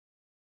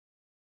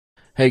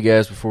Hey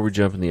guys, before we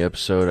jump in the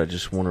episode, I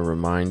just want to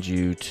remind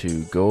you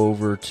to go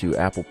over to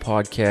Apple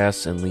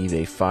Podcasts and leave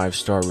a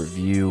 5-star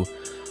review.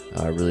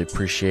 I really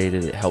appreciate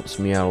it. It helps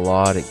me out a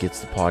lot. It gets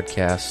the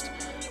podcast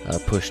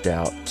pushed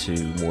out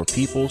to more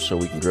people so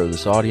we can grow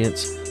this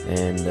audience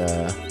and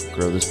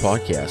grow this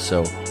podcast.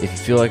 So if you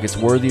feel like it's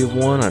worthy of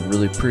one, I'd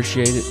really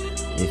appreciate it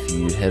if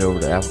you head over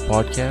to Apple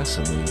Podcasts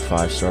and leave a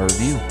 5-star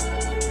review.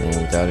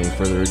 And without any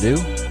further ado,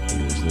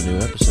 here's the new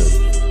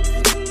episode.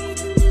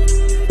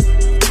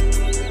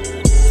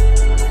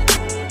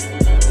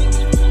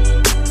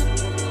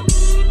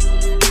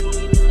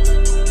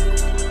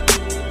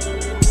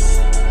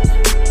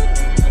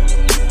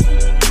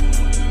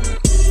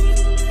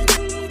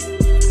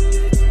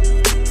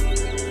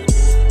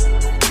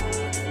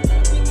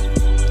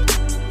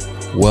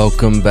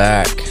 Welcome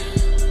back.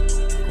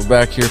 We're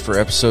back here for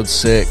episode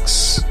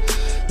 6.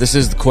 This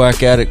is the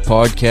Quack Addict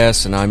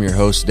Podcast, and I'm your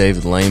host,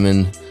 David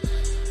Lehman.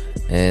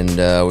 And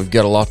we've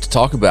got a lot to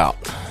talk about.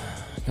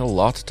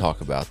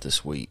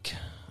 This week.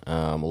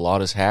 A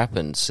lot has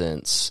happened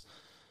since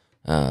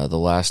the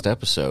last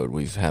episode.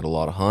 We've had a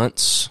lot of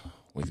hunts.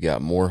 We've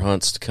got more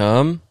hunts to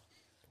come.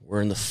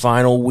 We're in the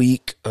final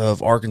week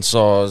of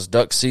Arkansas's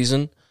duck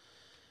season,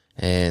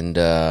 and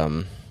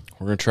we're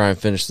going to try and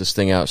finish this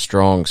thing out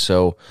strong.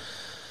 So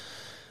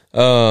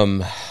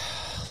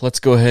let's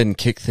go ahead and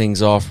kick things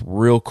off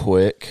real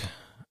quick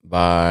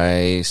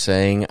by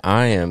saying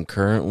I am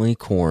currently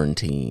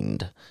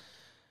quarantined.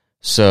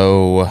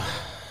 So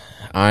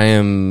I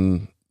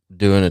am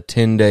doing a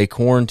 10-day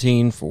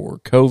quarantine for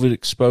COVID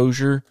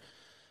exposure.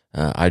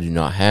 I do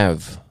not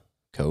have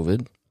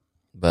COVID,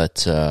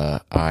 but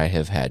I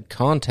have had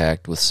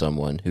contact with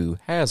someone who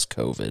has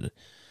COVID.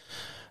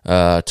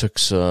 Took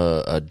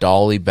a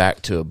dolly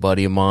back to a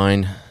buddy of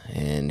mine,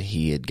 and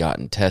he had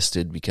gotten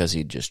tested because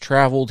he'd just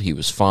traveled. He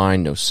was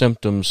fine, no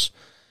symptoms,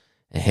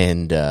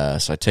 and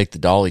so I take the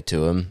dolly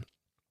to him,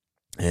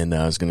 and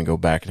I was going to go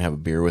back and have a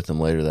beer with him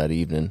later that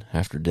evening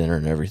after dinner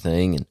and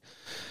everything,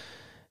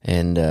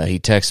 and he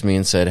texted me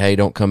and said, "Hey,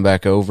 don't come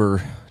back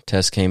over.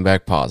 Test came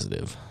back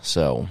positive."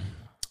 So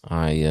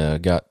I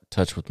got in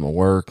touch with my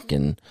work,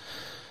 and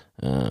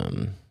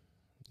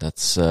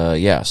that's, so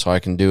I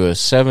can do a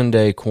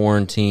 7-day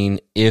quarantine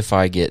if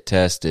I get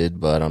tested,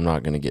 but I'm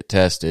not going to get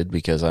tested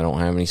because I don't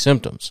have any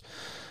symptoms.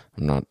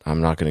 I'm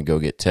not going to go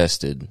get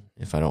tested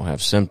if I don't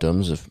have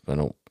symptoms, if I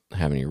don't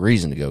have any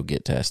reason to go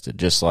get tested,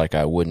 just like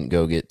I wouldn't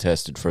go get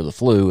tested for the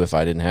flu if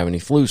I didn't have any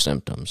flu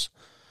symptoms.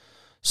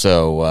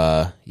 So,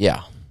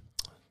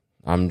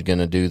 I'm going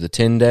to do the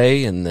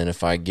 10-day, and then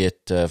if I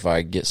get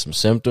some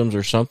symptoms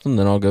or something,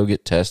 then I'll go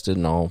get tested,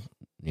 and I'll,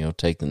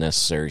 take the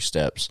necessary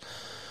steps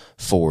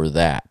for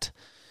that.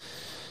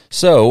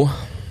 So,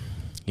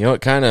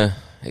 it kind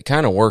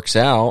of works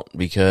out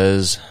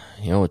because,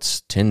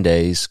 it's 10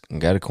 days, I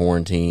got a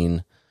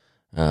quarantine,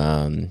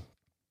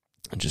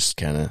 just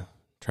kind of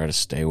try to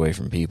stay away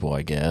from people,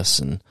 I guess,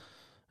 and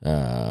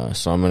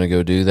so I'm going to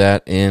go do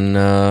that in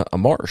a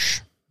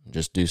marsh,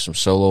 just do some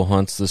solo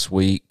hunts this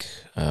week,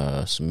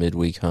 some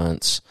midweek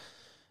hunts,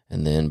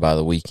 and then by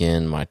the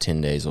weekend, my 10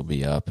 days will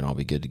be up, and I'll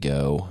be good to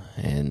go,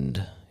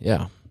 and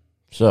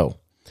so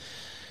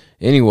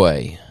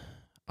anyway,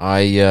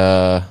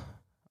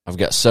 I've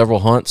got several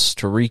hunts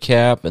to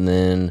recap, and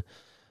then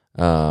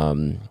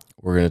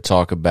we're going to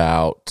talk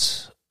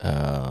about,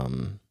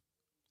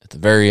 at the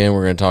very end,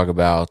 we're going to talk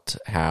about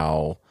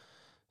how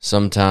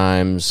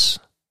sometimes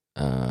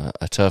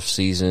a tough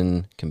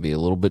season can be a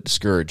little bit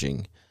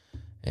discouraging,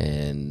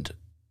 and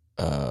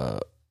I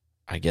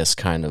guess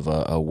kind of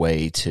a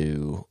way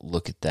to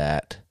look at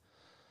that.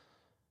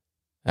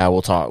 I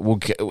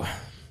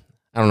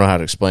don't know how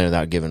to explain it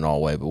without giving it all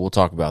away, but we'll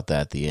talk about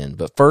that at the end.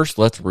 But first,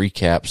 let's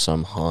recap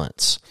some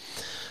hunts.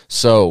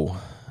 So,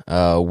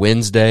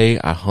 Wednesday,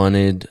 I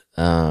hunted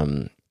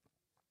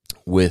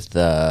with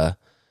the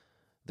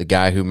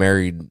guy who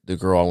married the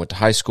girl I went to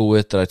high school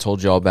with that I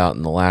told you all about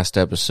in the last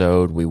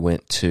episode. We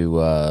went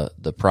to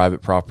the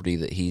private property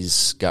that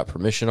he's got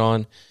permission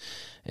on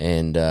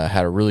and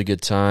had a really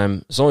good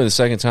time. It's only the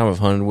second time I've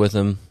hunted with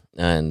him,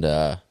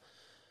 and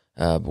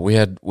but we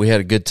had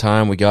a good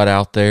time. We got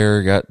out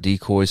there, got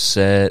decoys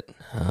set,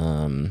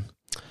 got in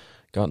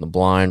the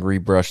blind,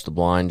 rebrushed the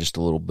blind just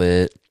a little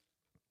bit,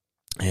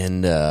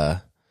 and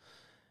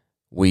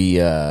we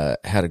had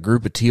a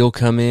group of teal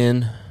come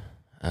in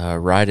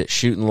right at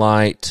shooting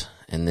light,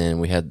 and then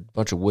we had a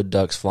bunch of wood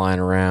ducks flying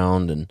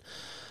around, and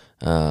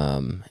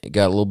it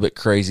got a little bit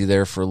crazy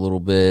there for a little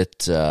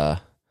bit.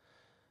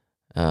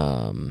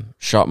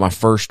 Shot my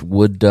first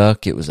wood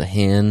duck. It was a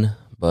hen,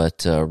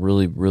 but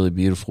really, really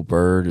beautiful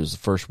bird. It was the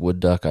first wood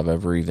duck I've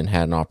ever even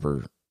had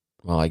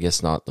well, I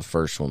guess not the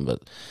first one,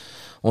 but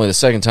only the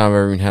second time I've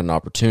ever even had an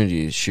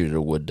opportunity to shoot at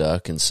a wood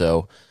duck, and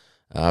so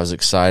I was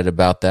excited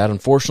about that.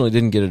 Unfortunately,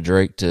 didn't get a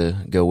drake to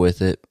go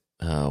with it.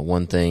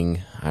 One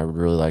thing I would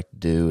really like to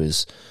do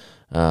is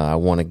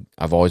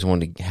I've always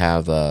wanted to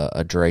have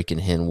a drake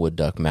and hen wood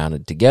duck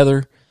mounted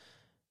together.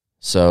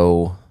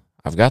 So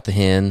I've got the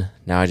hen.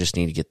 Now I just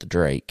need to get the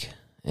drake.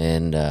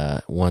 And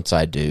once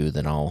I do,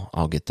 then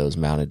I'll get those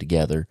mounted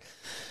together.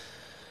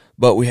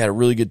 But we had a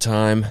really good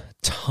time.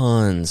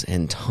 Tons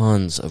and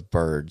tons of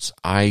birds.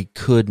 I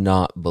could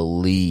not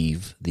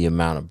believe the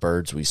amount of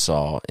birds we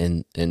saw.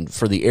 And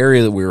for the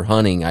area that we were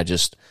hunting,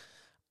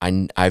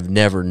 I've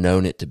never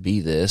known it to be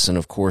this. And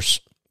of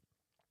course,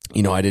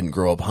 I didn't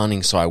grow up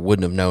hunting, so I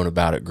wouldn't have known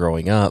about it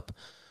growing up.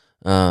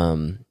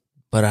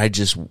 But I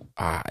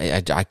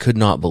could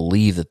not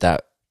believe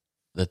that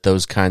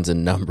those kinds of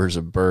numbers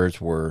of birds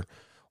were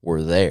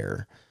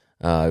there.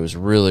 It was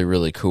really,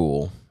 really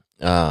cool.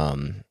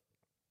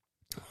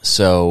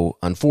 So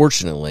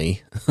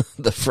unfortunately,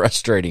 the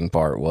frustrating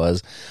part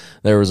was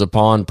there was a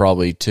pond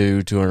probably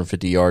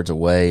 250 yards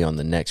away on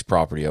the next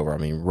property over. I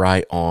mean,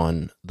 right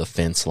on the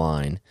fence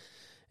line.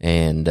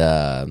 And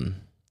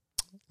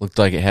looked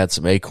like it had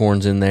some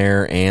acorns in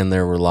there, and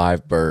there were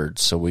live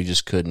birds, so we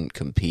just couldn't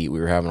compete. We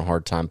were having a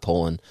hard time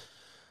pulling.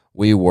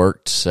 We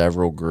worked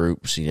several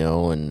groups,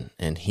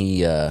 and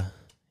he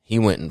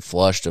went and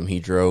flushed them. He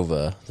drove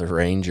the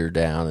Ranger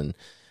down and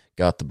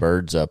got the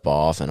birds up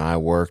off, and I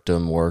worked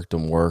them,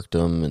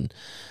 and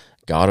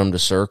got them to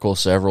circle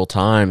several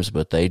times,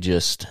 but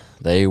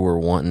they were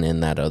wanting in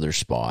that other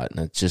spot. And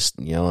it's just,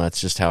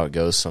 that's just how it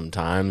goes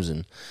sometimes.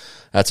 And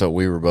that's what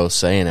we were both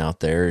saying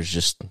out there is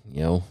just,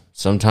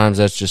 sometimes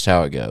that's just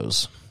how it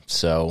goes.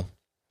 So,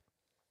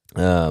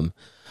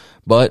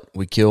 but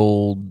we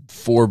killed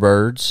 4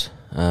 birds,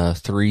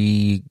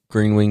 3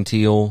 green-winged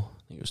teal.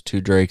 It was 2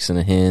 drakes and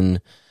a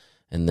hen,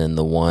 and then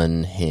the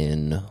 1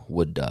 hen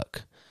wood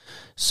duck.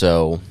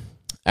 So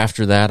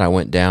after that, I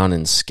went down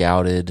and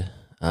scouted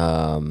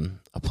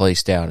a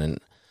place down in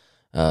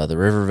the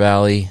river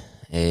valley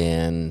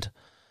and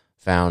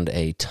found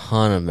a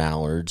ton of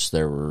mallards.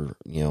 There were,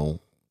 200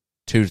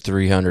 to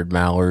 300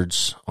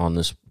 mallards on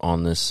this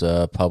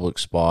public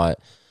spot.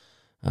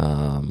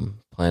 Planned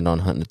on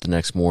hunting it the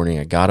next morning.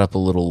 I got up a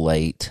little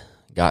late,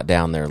 got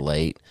down there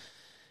late.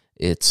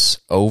 It's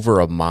over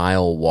a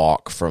mile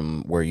walk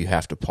from where you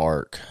have to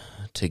park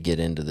to get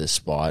into this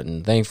spot,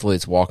 and thankfully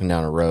it's walking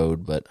down a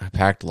road, but I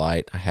packed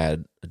light. I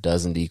had a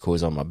dozen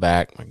decoys on my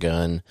back, my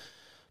gun,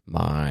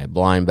 my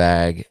blind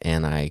bag,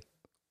 and I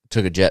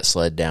took a jet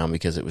sled down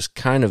because it was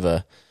kind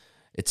of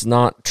it's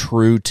not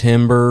true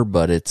timber,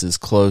 but it's as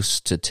close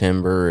to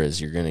timber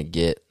as you're going to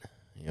get,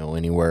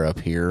 anywhere up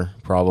here,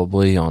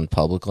 probably on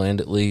public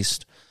land at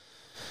least.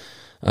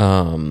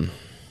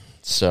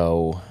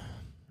 So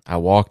I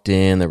walked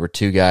in, there were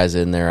 2 guys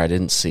in there, I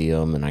didn't see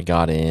them, and I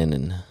got in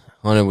and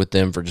hunted with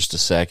them for just a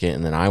second,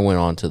 and then I went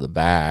on to the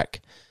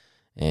back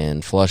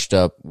and flushed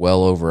up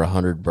well over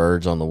 100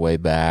 birds on the way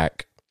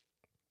back.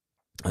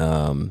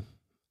 And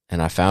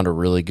I found a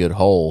really good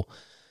hole.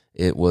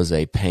 It was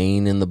a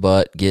pain in the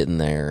butt getting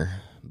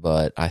there,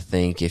 but I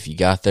think if you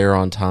got there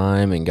on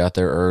time and got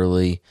there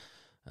early,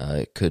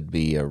 it could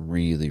be a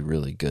really,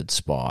 really good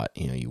spot.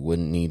 You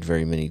wouldn't need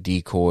very many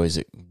decoys.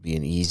 It would be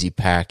an easy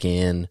pack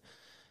in,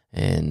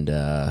 and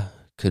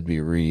could be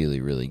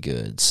really, really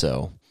good.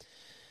 So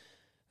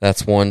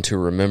that's one to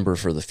remember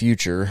for the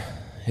future.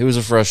 It was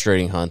a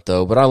frustrating hunt,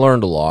 though, but I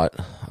learned a lot.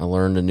 I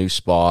learned a new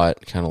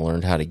spot, kind of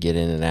learned how to get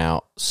in and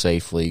out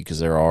safely because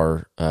there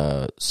are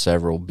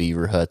several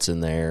beaver huts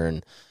in there,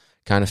 and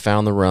kind of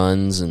found the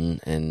runs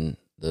and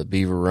the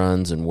beaver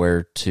runs and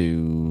where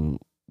to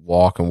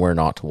walk and where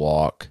not to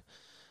walk.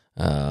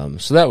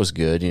 So that was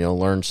good.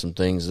 Learned some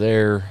things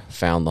there,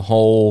 found the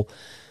hole,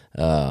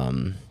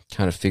 kind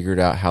of figured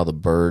out how the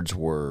birds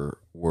were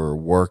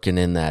working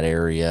in that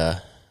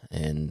area,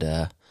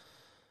 and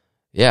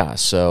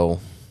so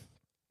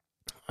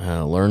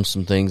learned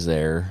some things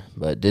there,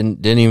 but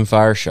didn't even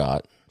fire a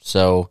shot.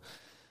 So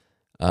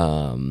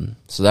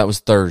that was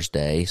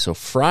Thursday. So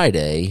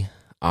Friday,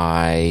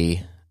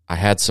 I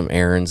had some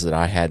errands that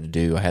I had to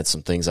do. I had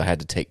some things I had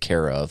to take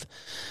care of.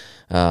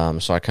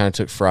 So I kind of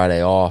took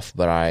Friday off,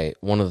 but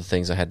one of the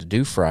things I had to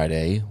do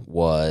Friday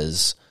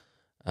was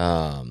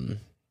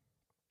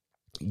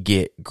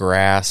get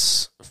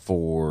grass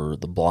for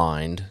the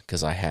blind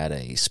because I had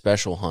a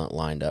special hunt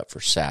lined up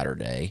for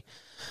Saturday.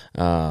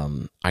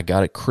 I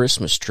got a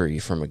Christmas tree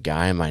from a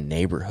guy in my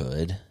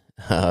neighborhood.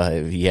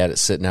 He had it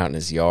sitting out in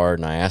his yard,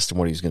 and I asked him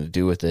what he was going to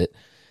do with it. He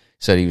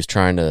said he was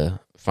trying to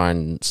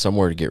find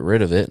somewhere to get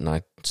rid of it, and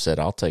I said,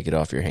 I'll take it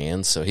off your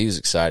hands. So he was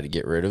excited to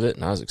get rid of it,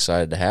 and I was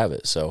excited to have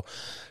it. So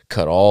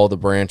cut all the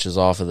branches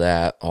off of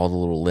that, all the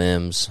little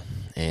limbs,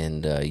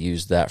 and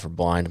used that for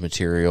blind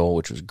material,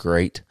 which was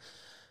great.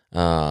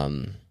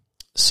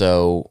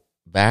 So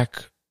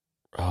back,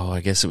 I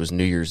guess it was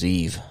New Year's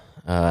Eve,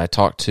 I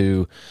talked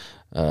to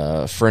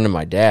a friend of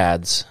my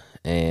dad's,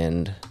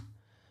 and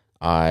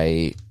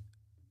I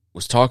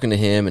was talking to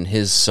him, and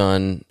his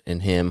son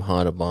and him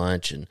hunt a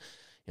bunch, and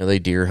they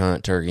deer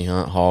hunt, turkey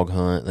hunt, hog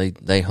hunt.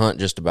 They hunt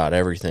just about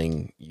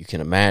everything you can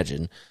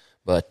imagine.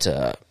 But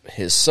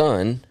his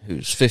son,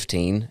 who's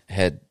 15,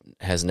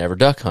 has never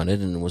duck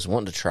hunted and was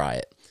wanting to try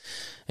it.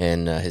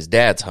 And his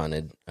dad's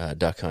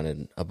duck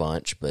hunted a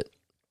bunch, but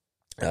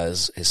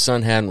his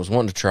son hadn't, was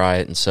wanting to try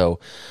it. And so,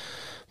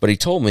 but he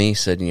told me, he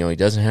said, he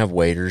doesn't have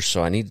waders,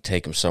 so I need to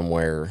take him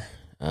somewhere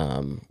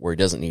where he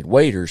doesn't need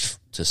waders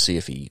to see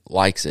if he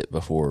likes it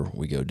before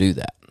we go do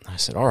that. I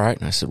said, all right.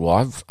 And I said,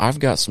 well, I've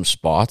got some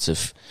spots.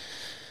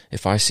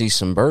 If I see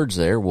some birds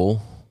there,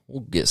 we'll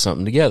get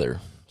something together.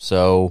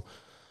 So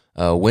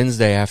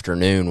Wednesday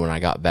afternoon, when I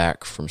got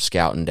back from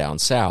scouting down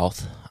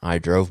south, I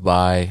drove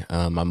by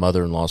my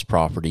mother-in-law's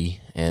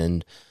property,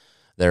 and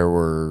there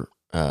were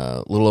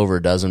a little over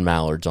a dozen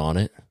mallards on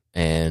it,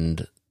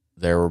 and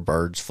there were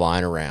birds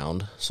flying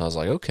around. So I was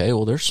like, okay,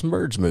 well, there's some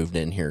birds moved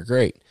in here.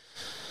 Great.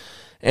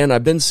 And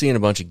I've been seeing a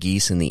bunch of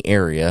geese in the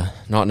area,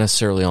 not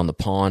necessarily on the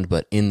pond,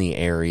 but in the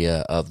area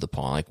of the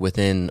pond, like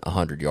within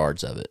 100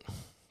 yards of it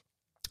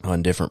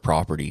on different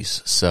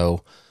properties.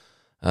 So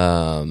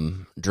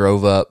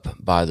drove up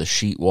by the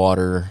sheet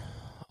water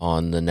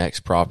on the next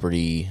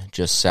property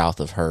just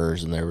south of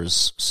hers, and there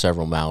was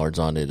several mallards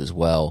on it as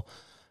well,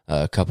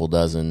 a couple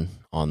dozen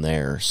on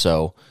there.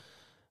 So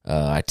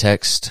I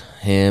text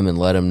him and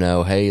let him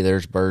know, hey,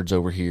 there's birds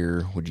over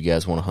here. Would you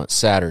guys want to hunt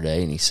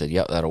Saturday? And he said,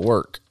 yep, that'll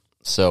work.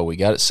 So we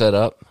got it set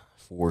up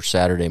for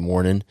Saturday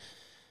morning,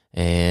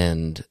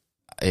 and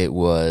it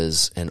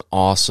was an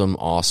awesome,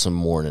 awesome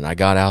morning. I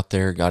got out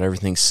there, got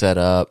everything set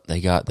up.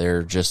 They got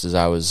there just as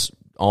I was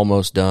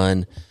almost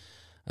done.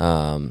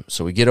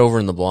 So we get over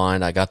in the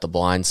blind. I got the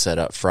blind set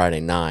up Friday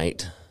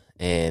night,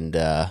 and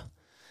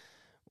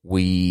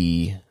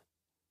we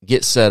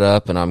get set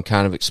up, and I'm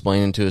kind of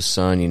explaining to his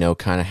son,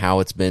 kind of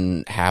how it's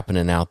been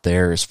happening out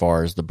there as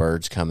far as the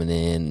birds coming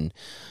in.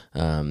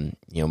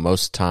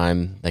 Most of the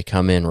time they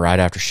come in right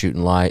after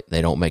shooting light.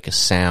 They don't make a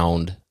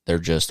sound. They're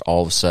just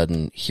all of a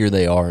sudden, here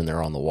they are, and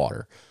they're on the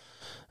water.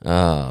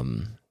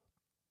 And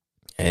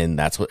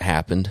that's what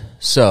happened.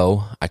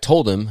 So I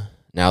told him,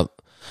 now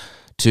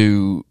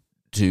to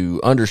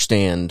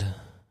understand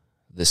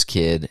this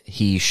kid,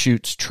 he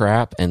shoots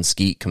trap and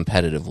skeet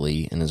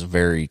competitively and is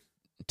very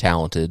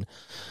talented.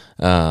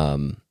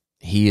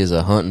 He is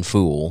a hunting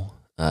fool.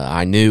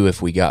 I knew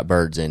if we got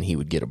birds in, he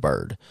would get a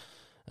bird.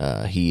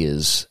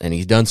 He's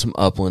done some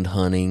upland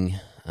hunting,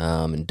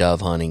 and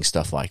dove hunting,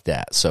 stuff like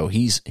that. So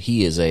he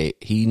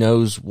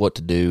knows what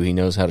to do. He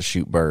knows how to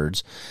shoot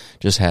birds,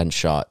 just hadn't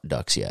shot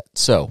ducks yet.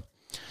 So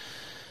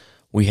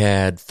we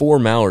had 4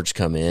 mallards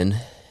come in,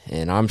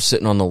 and I'm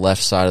sitting on the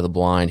left side of the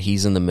blind.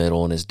 He's in the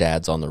middle, and his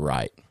dad's on the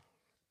right.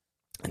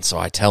 And so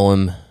I tell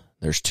him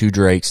there's 2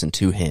 drakes and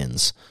 2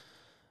 hens.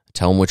 I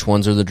tell him which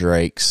ones are the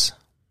drakes.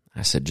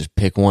 I said, just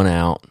pick one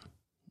out,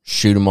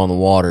 shoot them on the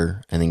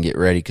water, and then get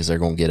ready because they're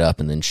going to get up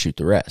and then shoot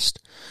the rest.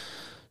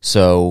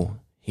 So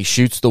he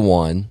shoots the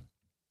one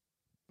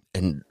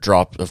and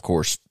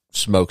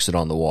smokes it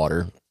on the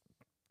water.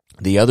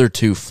 The other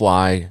 2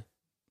 fly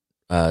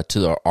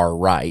to our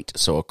right,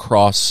 so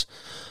across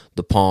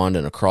the pond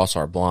and across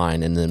our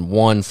blind, and then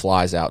one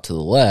flies out to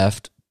the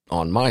left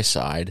on my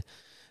side.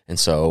 And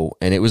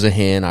it was a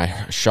hen.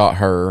 I shot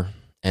her,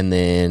 and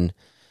then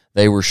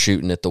they were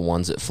shooting at the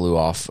ones that flew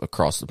off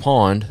across the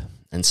pond.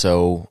 And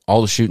so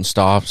all the shooting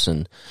stops,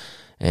 and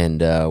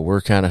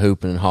we're kind of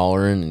hooping and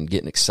hollering and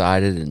getting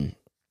excited.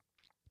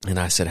 And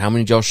I said, how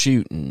many did y'all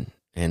shoot?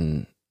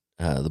 And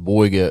the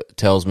boy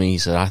tells me, he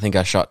said, I think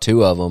I shot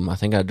 2 of them. I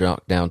think I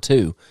knocked down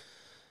 2.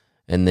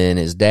 And then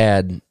his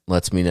dad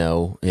lets me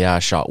know, yeah, I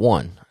shot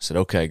 1. I said,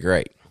 okay,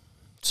 great.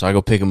 So I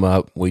go pick him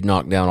up. We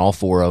knocked down all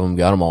 4 of them,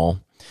 got them all.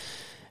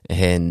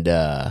 And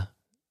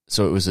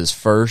so it was his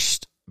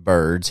first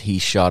birds. He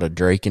shot a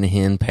drake and a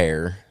hen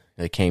pair.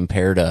 They came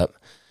paired up.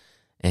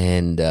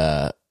 And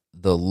the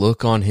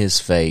look on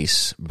his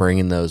face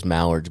bringing those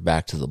mallards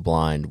back to the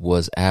blind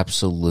was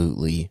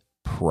absolutely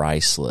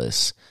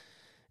priceless.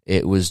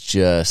 It was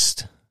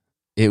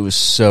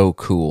so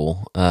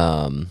cool.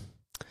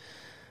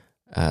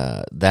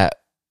 That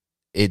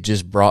it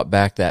just brought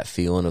back that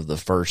feeling of the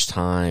first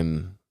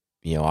time,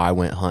 I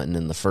went hunting,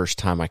 and the first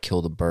time I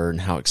killed a bird,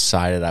 and how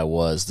excited I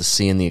was to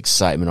seeing the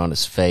excitement on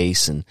his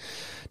face and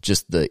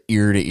just the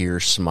ear to ear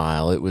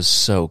smile. It was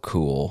so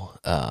cool.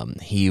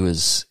 He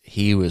was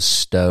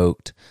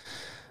stoked.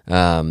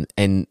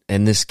 And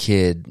this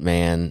kid,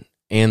 man,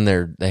 and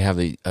they have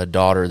a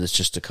daughter that's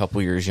just a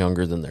couple years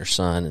younger than their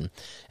son,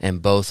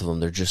 and both of them,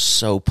 they're just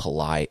so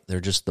polite. They're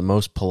just the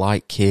most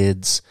polite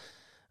kids.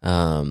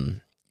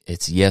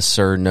 It's yes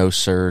sir, no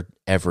sir,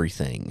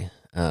 everything.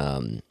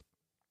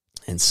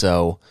 And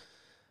so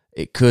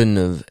it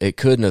couldn't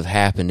have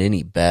happened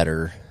any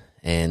better.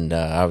 And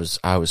I was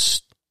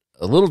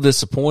a little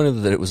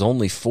disappointed that it was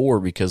only 4,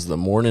 because the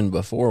morning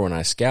before when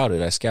I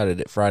scouted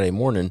it Friday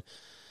morning,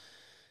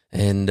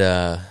 and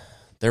there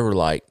were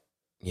like,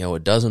 a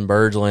dozen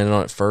birds landed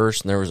on it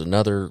first, and there was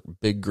another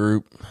big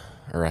group,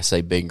 or I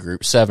say big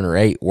group, 7 or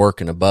 8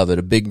 working above it,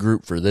 a big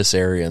group for this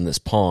area and this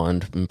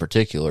pond in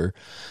particular.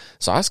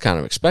 So I was kind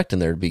of expecting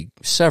there to be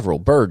several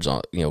birds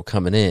on,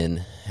 coming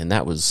in, and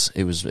it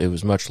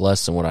was much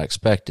less than what I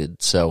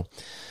expected. So,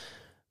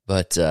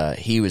 but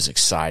he was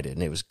excited,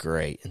 and it was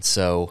great. And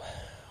so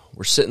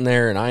we're sitting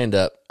there, and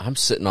I'm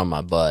sitting on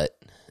my butt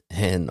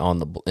and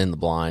in the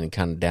blind and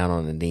kind of down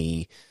on a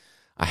knee.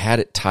 I had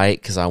it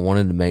tight because I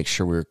wanted to make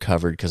sure we were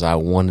covered, because I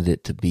wanted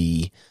it to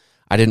be,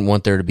 I didn't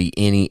want there to be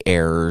any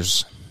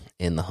errors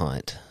in the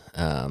hunt.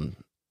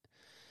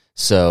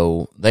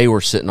 So they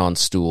were sitting on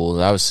stools.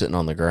 I was sitting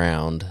on the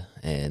ground,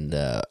 and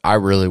I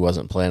really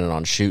wasn't planning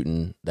on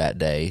shooting that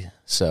day.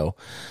 So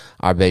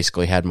I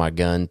basically had my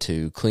gun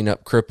to clean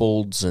up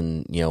cripples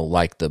and,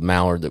 like the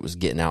mallard that was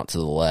getting out to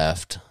the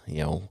left,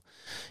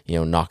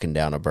 knocking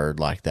down a bird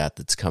like that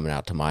that's coming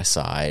out to my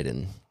side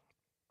and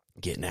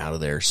getting out of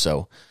there.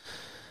 So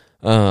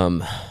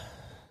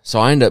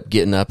I end up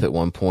getting up at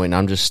one point, and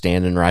I'm just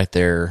standing right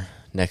there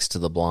next to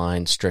the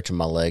blind, stretching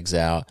my legs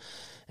out,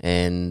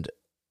 and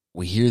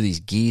we hear these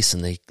geese,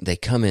 and they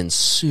come in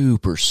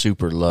super,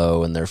 super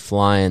low, and they're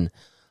flying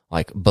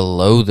like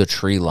below the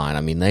tree line.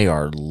 I mean, they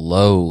are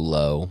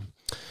low.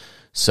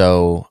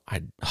 So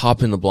I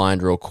hop in the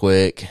blind real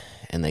quick,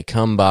 and they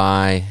come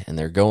by, and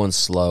they're going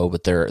slow,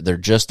 but they're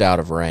just out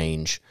of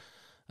range.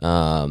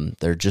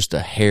 They're just a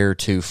hair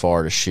too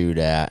far to shoot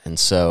at, and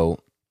so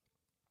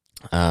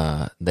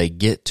they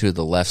get to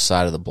the left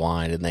side of the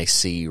blind, and they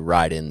see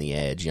right in the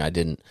edge. I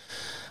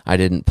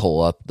didn't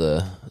pull up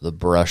the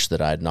brush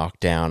that I'd knocked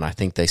down. I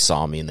think they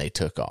saw me and they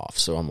took off.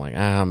 So I'm like,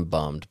 I'm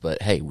bummed,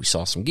 but hey, we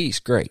saw some geese.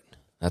 Great.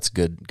 That's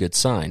a good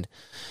sign.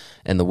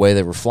 And the way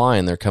they were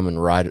flying, they're coming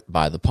right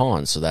by the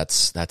pond. So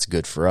that's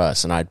good for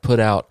us. And I'd put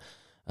out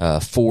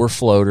 4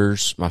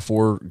 floaters, my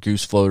 4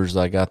 goose floaters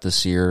that I got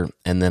this year.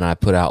 And then I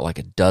put out like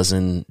a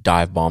dozen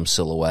dive bomb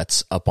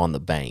silhouettes up on the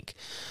bank,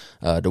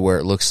 to where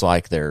it looks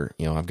like they're,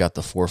 I've got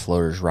the 4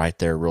 floaters right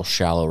there, real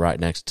shallow, right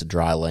next to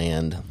dry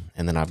land.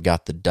 And then I've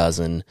got the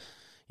dozen,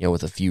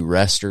 with a few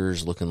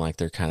resters looking like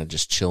they're kind of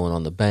just chilling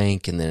on the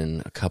bank. And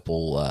then a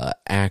couple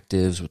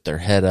actives with their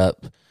head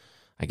up,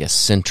 I guess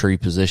sentry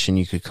position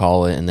you could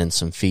call it. And then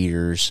some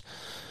feeders,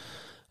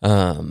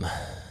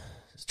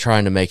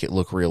 trying to make it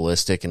look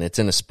realistic. And it's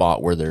in a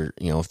spot where they're,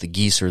 if the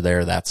geese are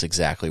there, that's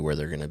exactly where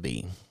they're going to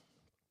be.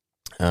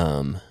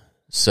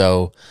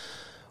 So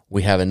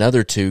we have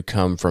another 2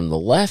 come from the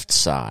left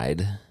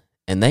side,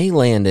 and they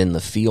land in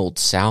the field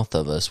south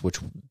of us, which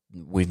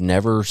we've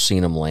never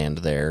seen them land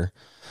there.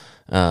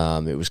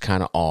 It was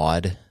kind of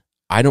odd.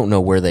 I don't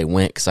know where they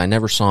went because I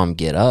never saw them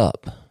get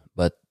up,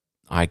 but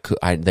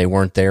they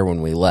weren't there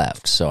when we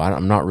left, so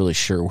I'm not really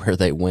sure where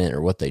they went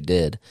or what they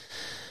did.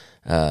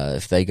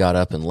 If they got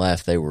up and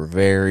left, they were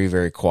very,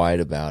 very quiet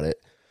about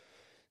it.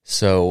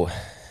 So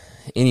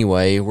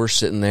anyway, we're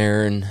sitting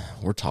there and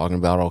we're talking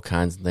about all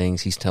kinds of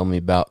things. He's telling me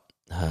about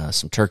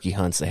some turkey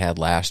hunts they had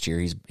last year.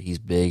 He's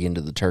big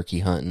into the turkey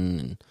hunting,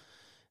 and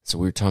so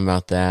we were talking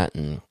about that,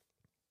 and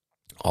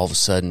all of a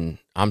sudden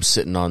I'm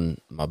sitting on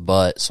my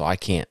butt, so I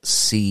can't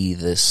see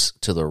this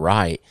to the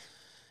right,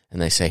 and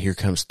they say, here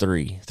comes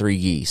three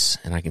geese,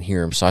 and I can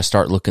hear them. So I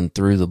start looking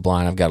through the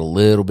blind. I've got a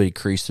little bitty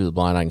crease through the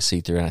blind I can see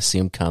through, and I see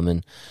them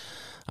coming.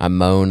 I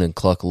moan and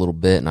cluck a little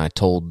bit, and I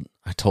told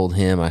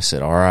him, I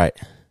said, all right,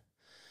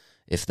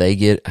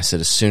 I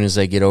said, as soon as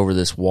they get over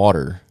this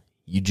water,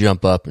 you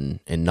jump up and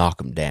knock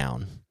them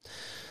down.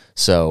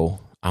 So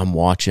I'm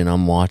watching.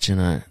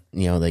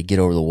 They get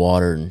over the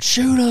water and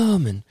shoot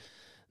them, and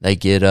they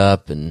get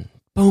up and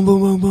boom,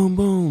 boom, boom, boom,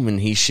 boom, and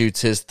he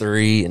shoots his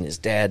 3, and his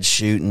dad's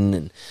shooting,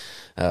 and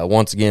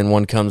once again,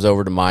 one comes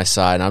over to my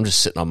side, and I'm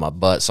just sitting on my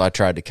butt, so I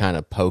tried to kind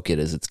of poke it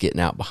as it's getting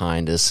out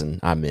behind us, and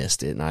I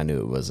missed it, and I knew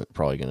it wasn't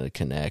probably going to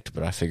connect,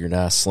 but I figured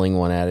I'd sling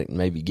one at it and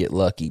maybe get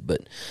lucky.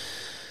 But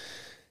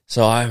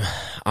so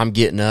I'm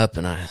getting up,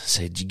 and I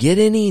said, did you get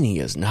any? And he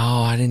goes, no,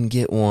 I didn't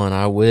get one.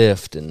 I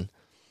whiffed. And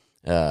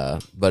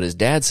but his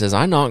dad says,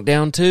 I knocked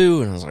down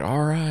 2, and I was like,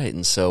 all right.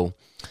 And so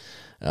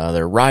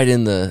they're right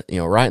in the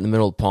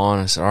middle of the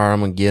pond. I said, all right, I'm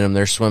going to get them.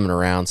 They're swimming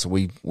around, so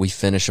we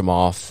finish them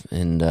off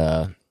and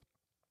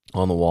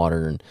on the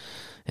water,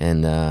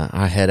 and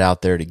I head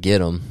out there to get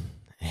them,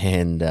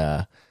 and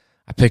I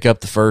pick up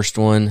the first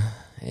one,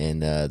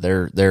 and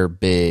they're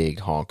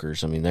big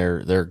honkers. I mean,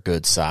 they're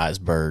good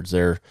sized birds.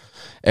 They're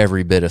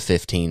every bit of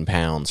 15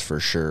 pounds for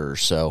sure.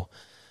 So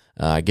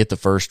I get the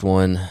first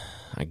one.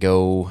 I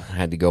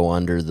had to go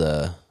under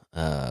the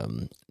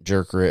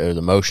jerk or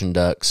the motion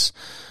ducks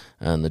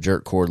and the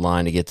jerk cord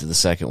line to get to the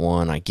second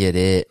one. I get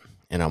it,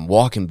 and I'm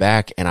walking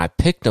back, and I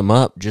picked them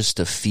up just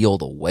to feel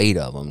the weight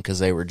of them because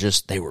they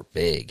were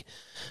big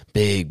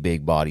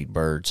bodied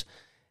birds.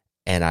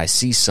 And I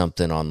see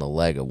something on the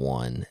leg of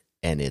one,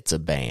 and it's a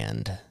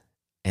band.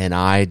 And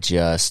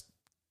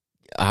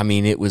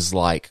it was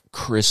like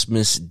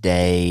Christmas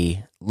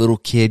Day, little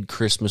kid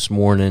Christmas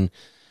morning,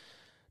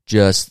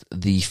 just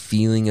the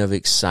feeling of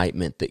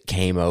excitement that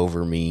came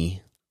over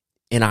me.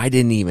 And I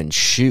didn't even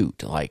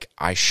shoot. Like,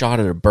 I shot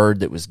at a bird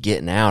that was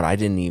getting out. I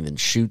didn't even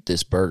shoot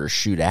this bird or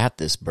shoot at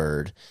this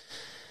bird.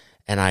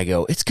 And I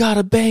go, it's got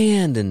a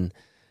band.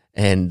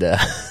 And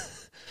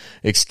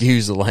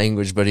excuse the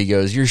language, but he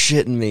goes, you're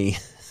shitting me.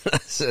 I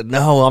said,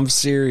 no, I'm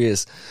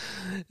serious.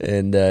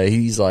 And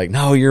he's like,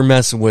 no, you're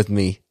messing with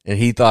me. And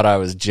he thought I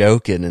was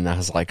joking. And I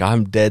was like,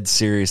 I'm dead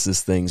serious.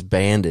 This thing's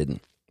banded.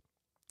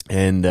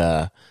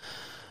 And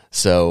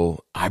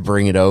so I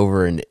bring it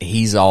over, and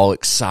he's all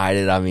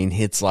excited. I mean,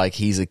 it's like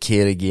he's a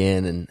kid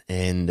again,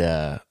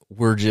 and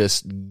we're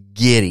just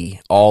giddy,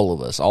 all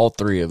of us, all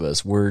 3 of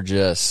us.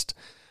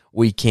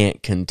 We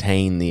can't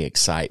contain the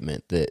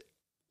excitement that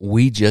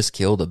we just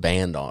killed a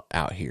band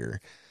out here.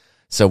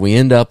 So we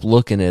end up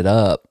looking it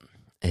up,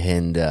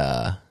 and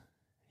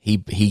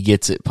he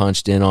gets it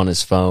punched in on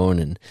his phone,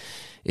 and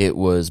it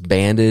was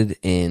banded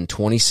in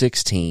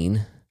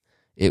 2016.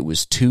 It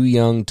was too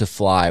young to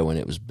fly when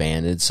it was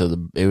banded,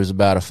 so it was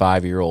about a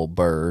 5-year-old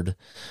bird.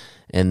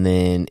 And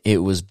then it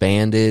was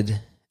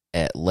banded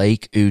at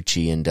Lake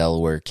Uchi in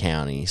Delaware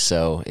County,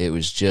 so it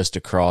was just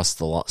across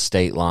the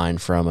state line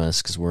from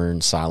us because we're in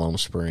Siloam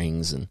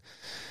Springs, and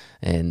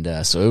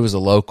so it was a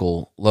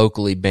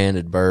locally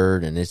banded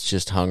bird, and it's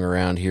just hung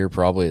around here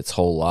probably its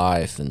whole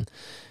life,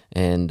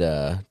 and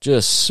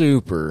just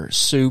super,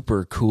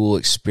 super cool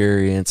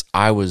experience.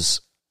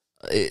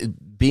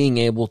 Being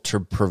able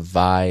to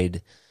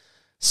provide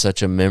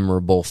such a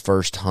memorable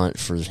first hunt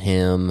for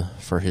him,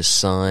 for his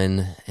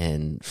son,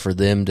 and for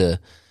his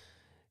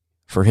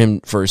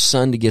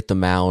son to get the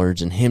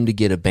mallards and him to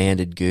get a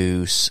banded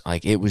goose.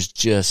 Like, it was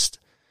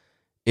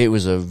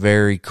a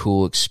very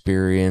cool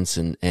experience,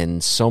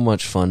 and so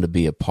much fun to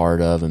be a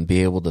part of and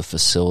be able to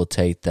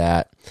facilitate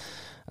that.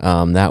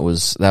 That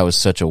was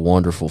such a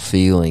wonderful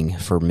feeling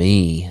for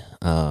me.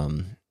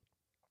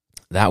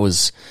 That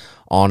was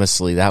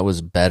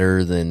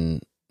better than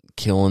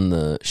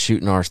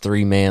shooting our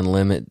 3-man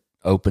limit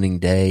opening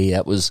day.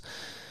 That was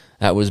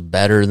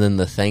better than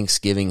the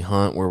Thanksgiving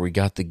hunt where we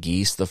got the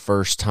geese the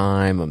first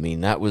time. I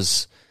mean, that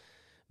was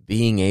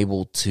being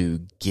able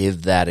to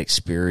give that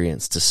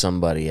experience to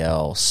somebody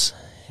else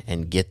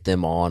and get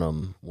them on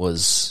them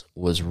was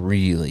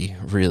really,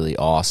 really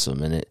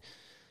awesome. And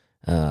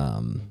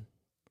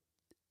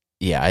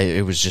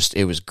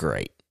it was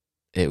great.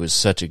 It was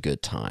such a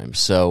good time.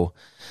 So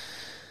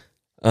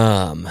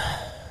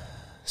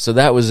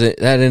that was it.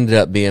 That ended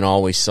up being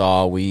all we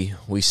saw. We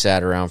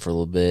sat around for a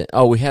little bit.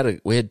 Oh, we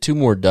had 2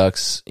 more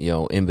ducks,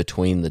 in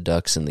between the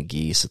ducks and the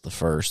geese at the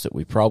first that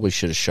we probably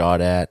should have shot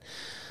at.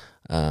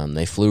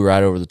 They flew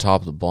right over the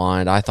top of the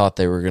blind. I thought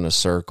they were going to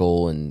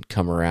circle and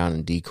come around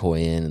and decoy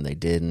in, and they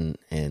didn't.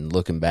 And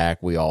looking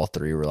back, we all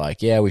 3 were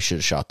like, yeah, we should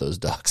have shot those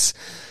ducks.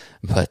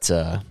 But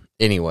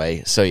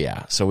anyway, so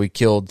we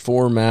killed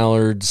 4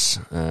 mallards,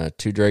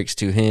 2 drakes,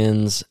 2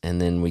 hens,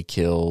 and then we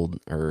killed,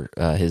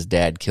 his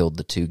dad killed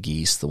the 2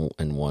 geese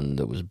and 1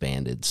 that was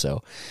banded.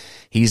 So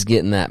he's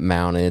getting that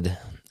mounted,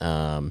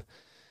 and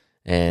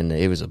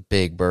it was a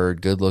big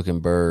bird, good looking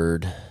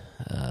bird.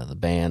 The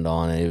band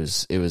on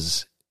it, it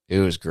was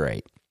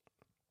great.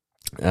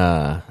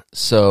 And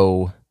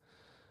so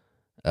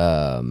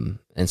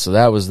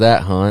that was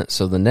that hunt.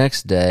 So the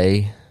next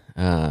day,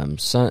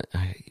 was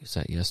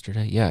that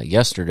yesterday? Yeah,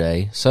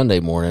 yesterday, Sunday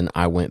morning,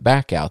 I went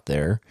back out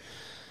there,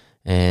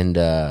 and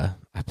I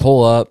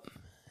pull up,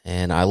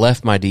 and I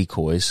left my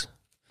decoys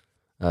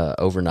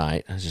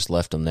overnight. I just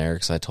left them there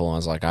because I told him, I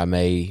was like, I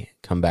may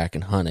come back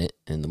and hunt it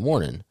in the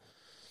morning.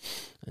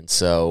 And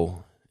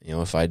so,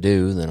 if I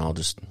do, then I'll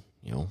just,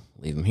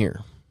 leave them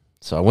here.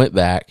 So I went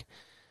back,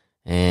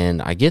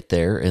 and I get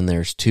there, and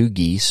there's 2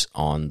 geese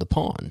on the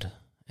pond.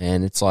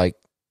 And it's like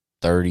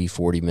 30,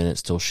 40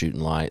 minutes till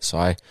shooting light. So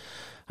I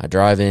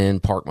drive in,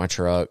 park my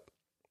truck,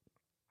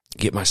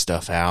 get my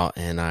stuff out,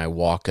 and I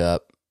walk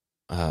up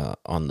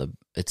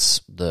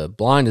the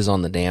blind is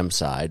on the dam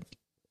side.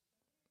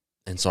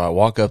 And so I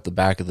walk up the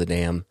back of the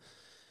dam,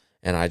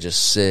 and I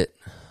just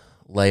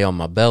lay on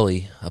my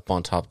belly up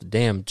on top of the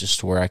dam just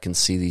to where I can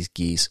see these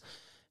geese,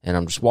 and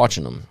I'm just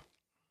watching them.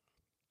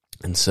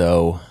 And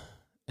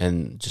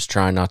just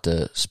trying not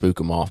to spook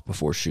them off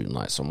before shooting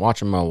light. So I'm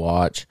watching my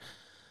watch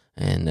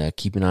and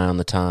keep an eye on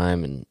the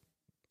time.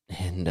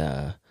 And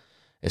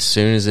as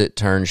soon as it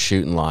turns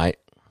shooting light,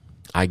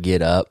 I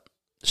get up,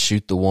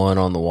 shoot the one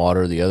on the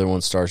water. The other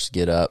one starts to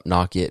get up,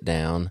 knock it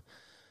down,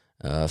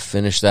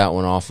 finish that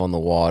one off on the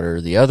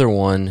water. The other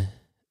one,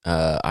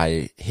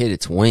 I hit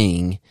its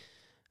wing,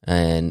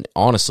 and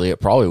honestly, it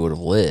probably would have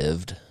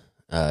lived.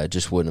 It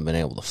just wouldn't have been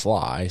able to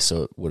fly,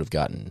 so it would have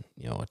gotten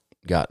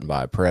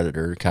by a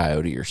predator,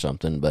 coyote or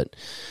something. But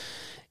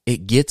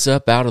it gets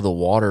up out of the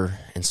water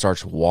and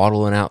starts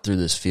waddling out through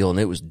this field, and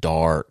it was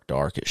dark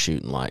at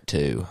shooting light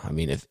too. I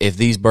mean, if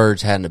these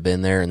birds hadn't have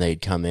been there and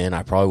they'd come in,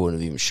 I probably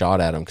wouldn't have even shot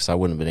at them because I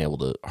wouldn't have been able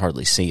to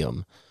hardly see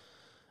them.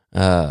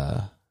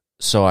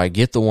 So I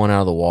get the one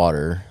out of the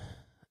water,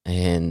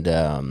 and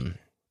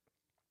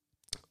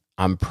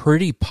I'm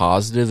pretty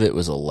positive it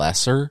was a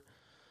lesser.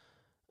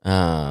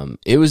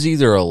 It was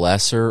either a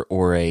lesser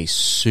or a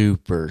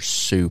super,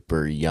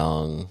 super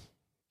young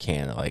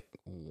can, like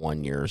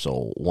 1 year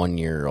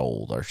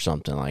old or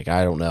something. Like,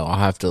 I don't know.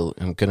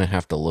 I'm going to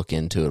have to look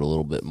into it a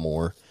little bit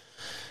more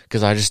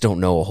because I just don't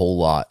know a whole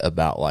lot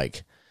about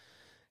like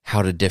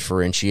how to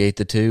differentiate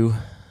the two.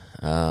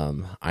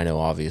 I know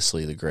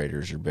obviously the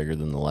graders are bigger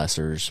than the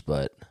lessers,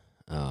 but,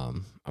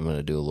 I'm going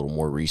to do a little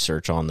more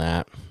research on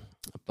that,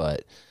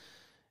 but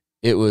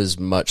it was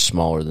much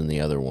smaller than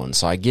the other one.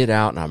 So I get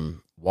out and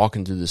I'm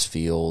walking through this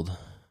field.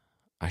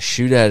 I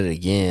shoot at it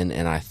again,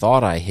 and I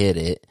thought I hit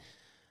it,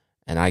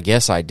 and I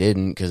guess I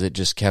didn't because it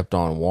just kept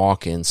on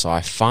walking. So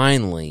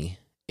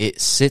it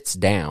sits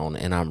down,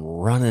 and I'm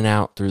running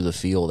out through the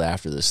field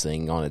after this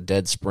thing on a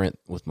dead sprint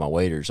with my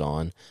waders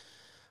on.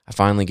 I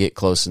finally get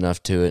close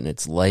enough to it, and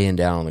it's laying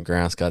down on the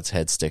ground. It's got its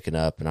head sticking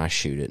up, and I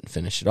shoot it and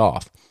finish it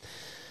off.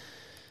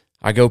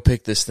 I go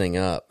pick this thing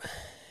up,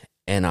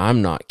 and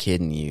I'm not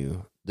kidding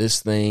you.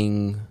 This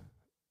thing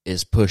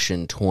is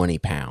pushing 20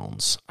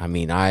 pounds. I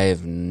mean, I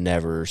have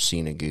never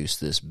seen a goose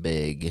this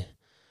big.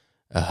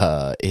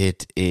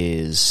 It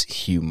is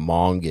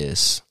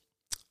humongous.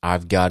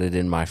 I've got it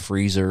in my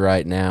freezer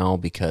right now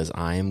because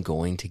I am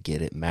going to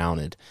get it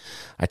mounted.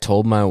 I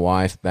told my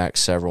wife back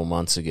several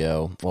months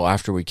ago, well,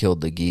 after we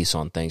killed the geese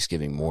on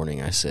Thanksgiving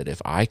morning, I said, if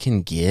I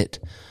can get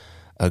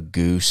a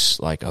goose,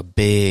 like a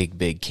big,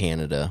 big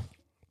Canada,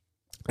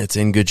 it's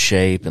in good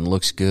shape and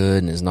looks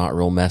good and is not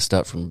real messed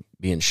up from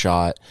being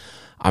shot,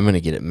 I'm going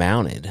to get it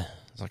mounted.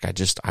 It's like,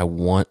 I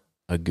want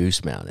a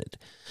goose mounted.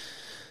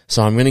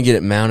 So I'm going to get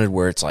it mounted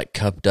where it's like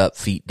cupped up,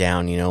 feet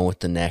down, you know, with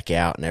the neck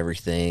out and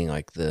everything,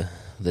 like the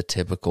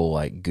typical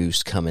like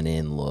goose coming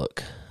in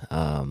look.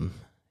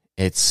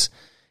 It's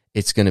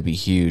going to be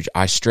huge.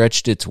 I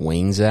stretched its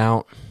wings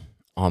out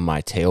on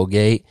my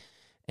tailgate,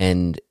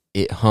 and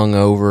it hung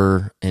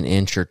over an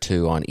inch or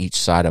two on each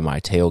side of my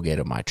tailgate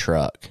of my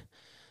truck.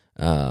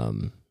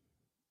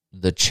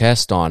 The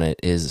chest on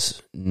it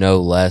is no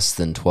less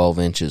than 12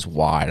 inches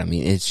wide. I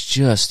mean, it's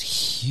just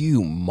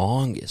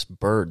humongous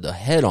bird. The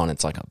head on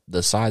it's like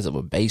the size of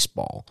a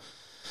baseball.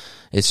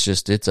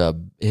 It's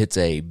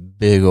a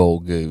big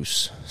old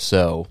goose.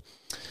 So,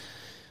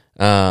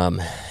 and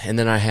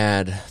then I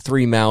had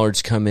 3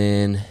 mallards come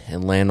in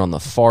and land on the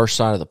far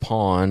side of the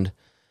pond,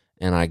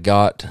 and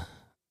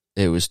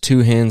it was 2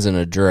 hens and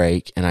a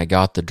drake, and I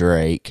got the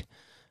drake.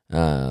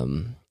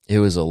 It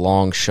was a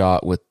long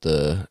shot with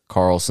the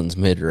Carlson's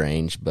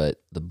mid-range,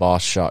 but the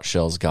Boss shot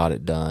shells got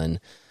it done.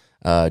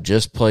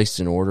 Just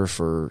placed an order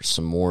for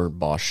some more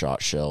Boss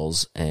shot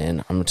shells,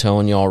 and I'm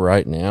telling y'all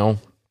right now,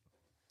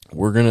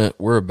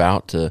 we're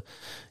about to,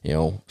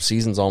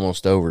 season's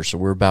almost over, so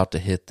we're about to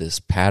hit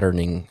this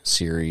patterning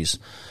series,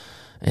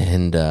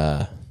 and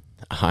I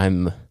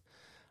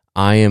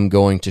am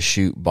going to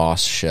shoot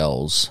Boss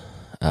shells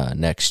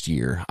next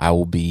year. I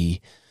will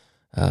be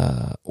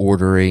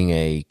ordering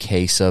a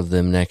case of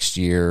them next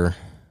year,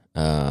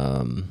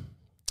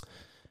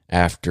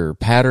 after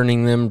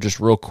patterning them just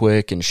real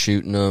quick and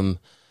shooting them.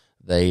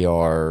 They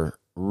are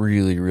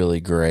really, really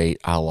great.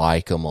 I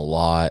like them a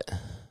lot.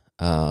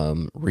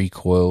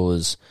 Recoil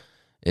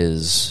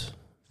is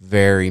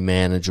very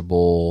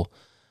manageable.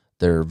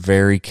 They're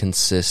very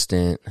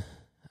consistent.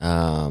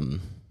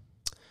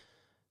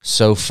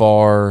 So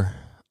far,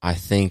 I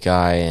think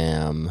I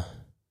am,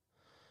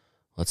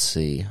 let's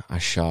see, I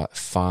shot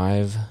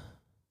 4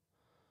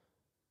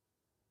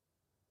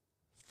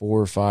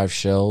 or 5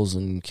 shells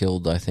and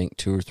killed, I think,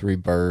 2 or 3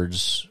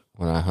 birds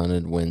when I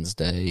hunted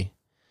Wednesday.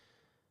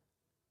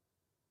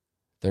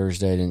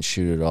 Thursday I didn't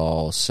shoot at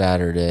all.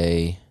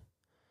 Saturday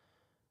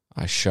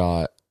I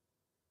shot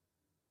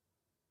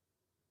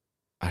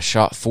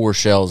 4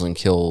 shells and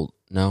killed,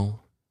 no,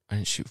 I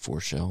didn't shoot 4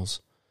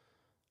 shells.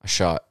 I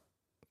shot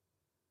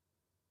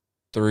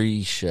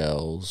 3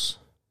 shells.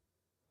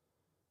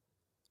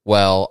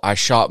 Well, I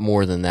shot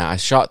more than that. I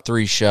shot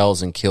 3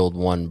 shells and killed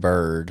 1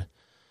 bird,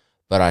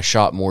 but I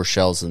shot more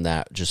shells than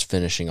that just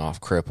finishing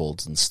off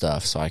crippleds and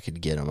stuff so I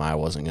could get them. I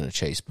wasn't going to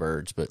chase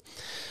birds, but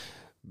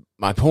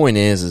my point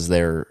is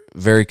they're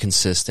very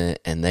consistent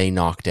and they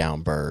knock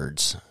down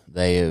birds.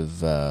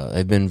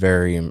 I've been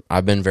very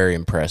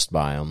impressed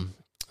by them.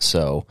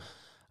 So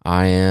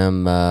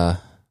I've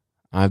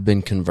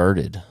been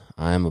converted.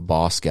 I am a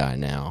Boss guy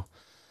now.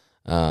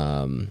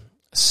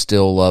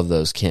 Still love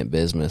those Kent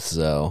Bismuths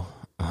though.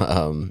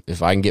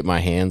 If I can get my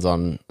hands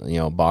on,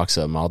 a box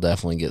of them, I'll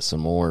definitely get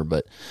some more.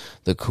 But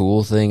the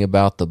cool thing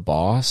about the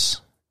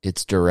Boss,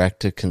 it's direct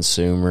to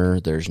consumer.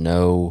 There's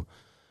no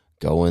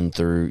going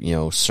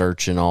through,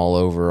 searching all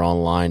over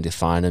online to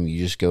find them. You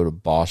just go to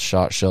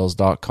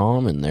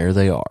BossShotShells.com and there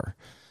they are.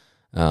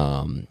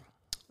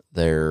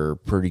 They're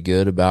pretty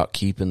good about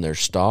keeping their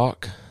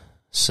stock.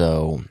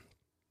 So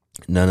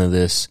none of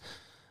this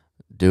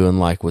doing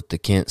like with the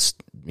Kent,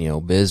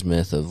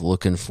 bismuth of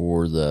looking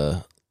for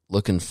the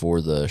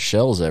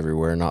shells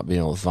everywhere, not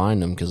being able to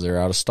find them because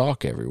they're out of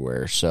stock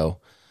everywhere. So,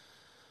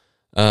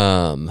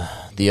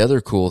 the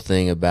other cool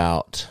thing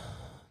about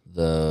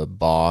the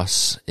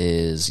Boss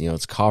is,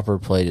 it's copper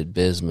plated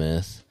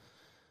bismuth,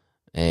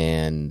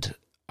 and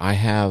I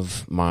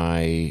have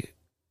my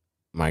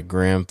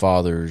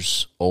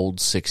grandfather's old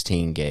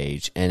 16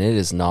 gauge, and it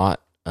is not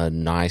a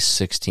nice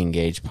 16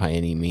 gauge by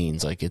any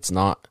means. Like it's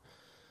not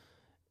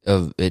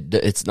a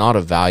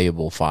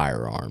valuable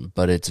firearm,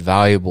 but it's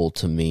valuable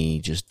to me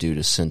just due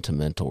to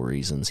sentimental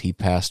reasons. He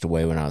passed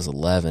away when I was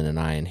 11, and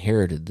I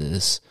inherited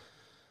this.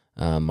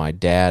 My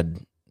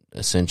dad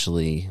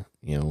essentially,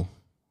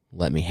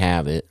 let me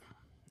have it,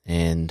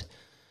 and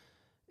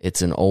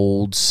it's an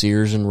old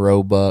Sears and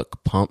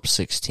Roebuck pump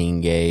 16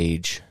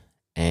 gauge,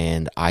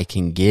 and I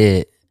can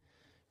get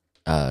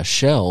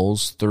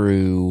shells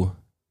through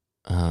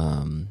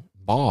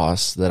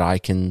Boss that I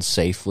can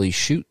safely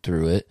shoot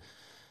through it.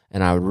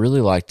 And I would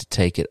really like to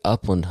take it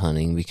upland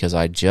hunting because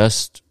I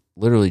just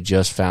literally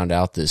just found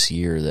out this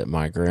year that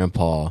my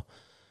grandpa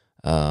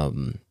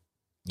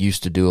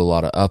used to do a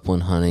lot of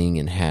upland hunting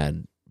and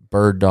had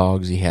bird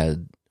dogs. He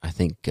had, I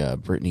think,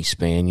 Brittany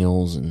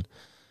Spaniels,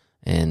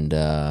 and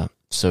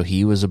so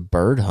he was a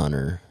bird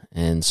hunter,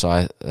 and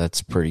so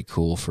that's pretty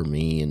cool for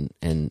me,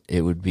 and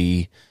it would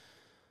be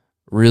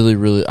really,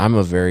 really, I'm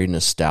a very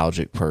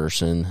nostalgic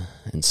person,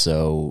 and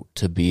so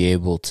to be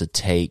able to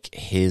take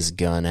his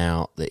gun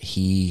out that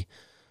he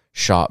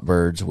shot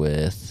birds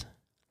with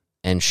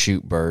and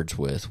shoot birds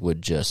with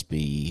would just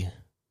be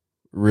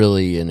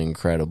really an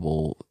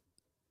incredible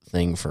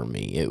thing for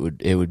me. It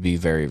would be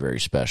very, very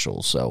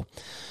special. So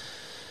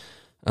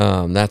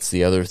that's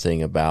the other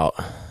thing about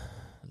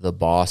the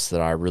Boss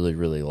that I really,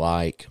 really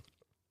like.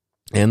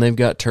 And they've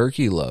got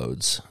turkey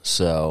loads.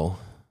 So,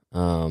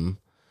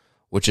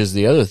 which is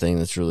the other thing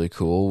that's really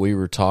cool. We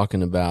were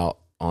talking about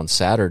on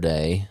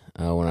Saturday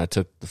when I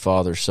took the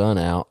father-son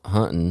out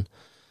hunting.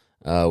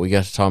 We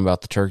got to talking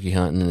about the turkey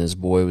hunting, and his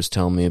boy was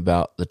telling me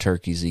about the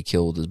turkeys he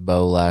killed with his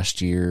bow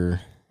last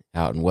year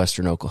out in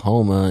western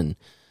Oklahoma,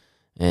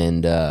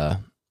 and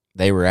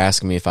they were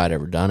asking me if I'd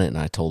ever done it, and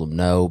I told them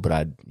no, but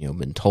I'd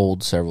been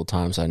told several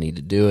times I need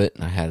to do it,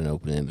 and I had an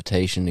open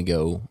invitation to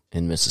go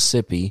in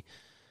Mississippi,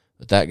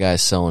 but that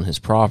guy's selling his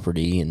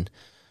property, and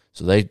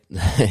so they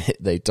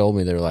told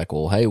me, they're like,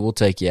 well, hey, we'll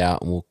take you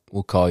out, and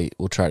we'll call you,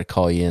 we'll try to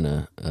call you in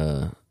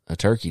a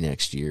turkey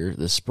next year,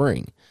 this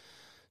spring.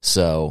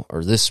 So,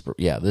 or this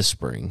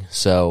spring.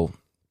 So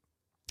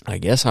I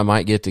guess I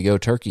might get to go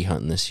turkey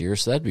hunting this year.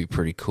 So that'd be a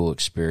pretty cool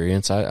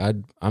experience.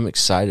 I'm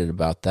excited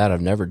about that.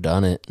 I've never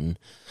done it. And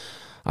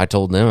I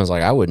told them, I was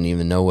like, I wouldn't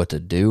even know what to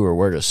do or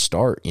where to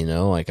start.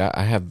 Like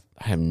I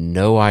have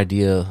no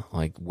idea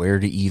like where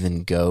to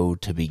even go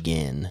to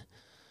begin,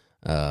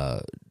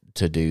 to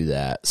do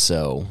that.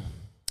 So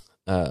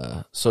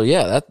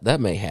yeah, that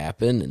may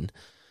happen.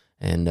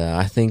 And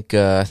I think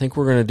we're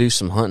going to do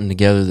some hunting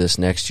together this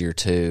next year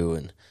too.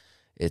 And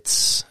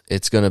it's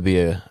going to be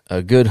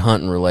a good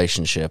hunting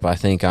relationship. I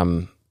think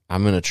I'm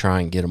going to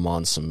try and get him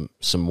on some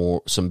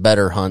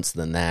better hunts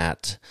than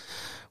that,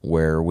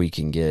 where we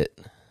can get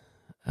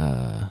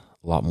a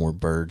lot more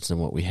birds than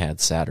what we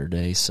had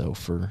Saturday. So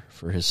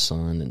for his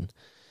son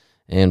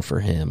and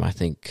for him, I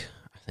think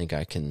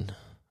I can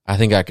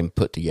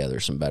put together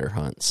some better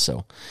hunts.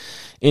 So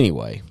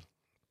anyway,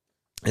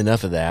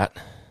 enough of that.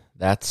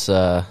 That's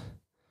so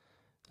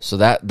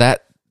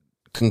that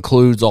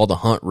concludes all the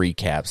hunt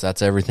recaps.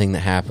 That's everything that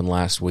happened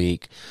last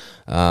week.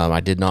 I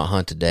did not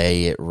hunt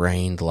today. It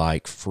rained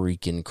like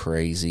freaking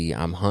crazy.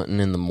 I'm hunting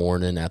in the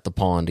morning at the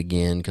pond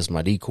again because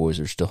my decoys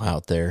are still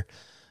out there,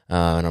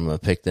 and I'm going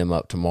to pick them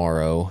up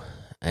tomorrow.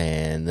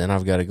 And then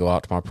I've got to go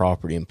out to my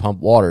property and pump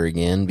water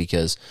again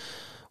because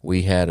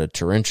we had a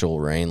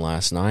torrential rain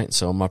last night,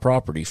 so my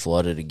property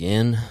flooded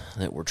again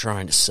that we're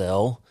trying to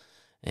sell,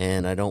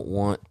 and I don't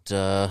want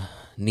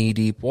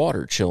knee-deep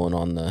water chilling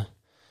on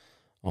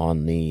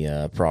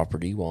the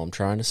property while I'm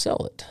trying to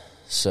sell it.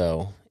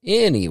 So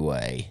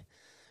anyway,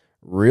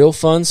 real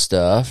fun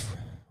stuff,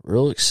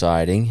 real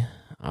exciting.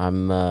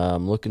 I'm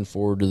looking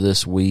forward to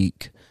this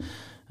week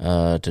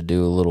to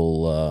do a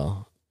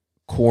little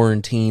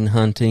quarantine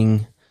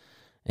hunting,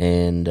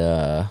 and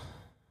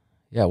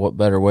yeah, what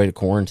better way to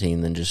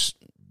quarantine than just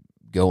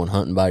going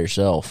hunting by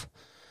yourself?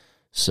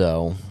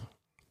 So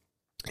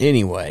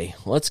anyway,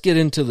 let's get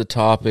into the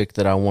topic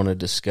that I want to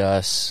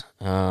discuss.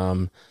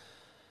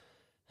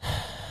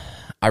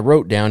 I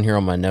wrote down here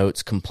on my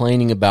notes,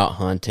 complaining about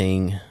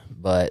hunting,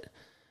 but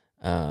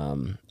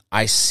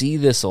I see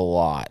this a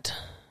lot.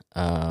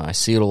 I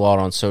see it a lot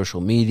on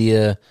social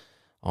media,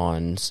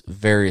 on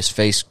various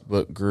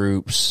Facebook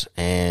groups,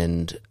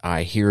 and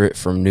I hear it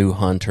from new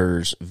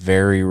hunters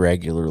very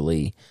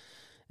regularly.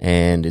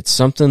 And it's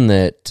something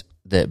that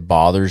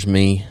bothers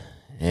me,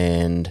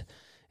 and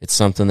it's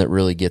something that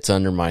really gets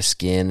under my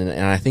skin.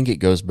 And I think it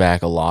goes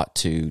back a lot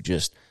to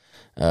just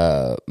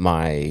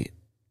my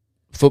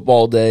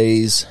football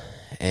days,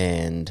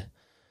 and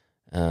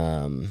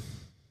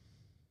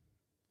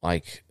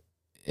like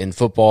in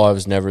football, I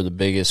was never the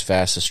biggest,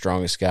 fastest,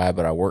 strongest guy,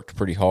 but I worked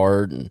pretty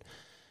hard,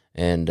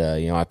 and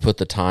I put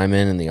the time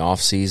in the off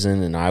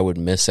season, and I would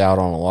miss out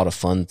on a lot of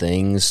fun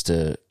things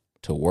to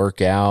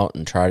work out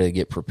and try to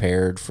get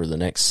prepared for the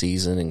next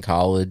season in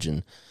college,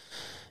 and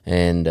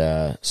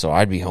so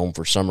I'd be home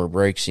for summer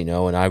breaks, and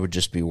I would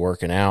just be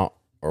working out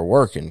or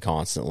working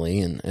constantly,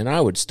 and I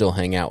would still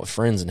hang out with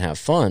friends and have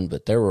fun,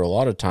 but there were a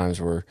lot of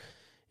times where,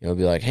 it'd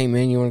be like, hey,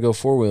 man, you want to go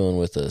four-wheeling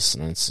with us?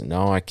 And I'd say,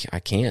 no, I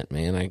can't,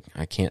 man.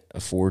 I can't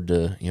afford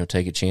to,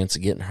 take a chance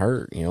of getting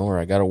hurt, or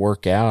I got to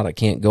work out. I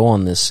can't go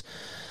on the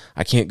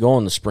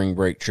spring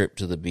break trip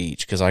to the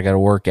beach because I got to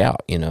work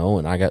out,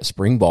 and I got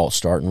spring ball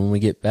starting when we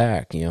get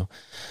back,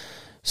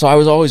 So I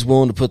was always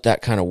willing to put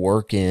that kind of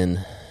work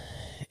in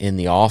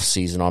the off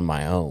season on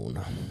my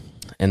own.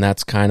 And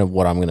that's kind of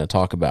what I'm going to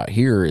talk about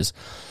here is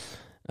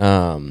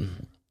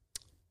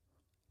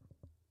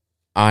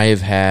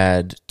I've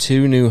had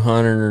two new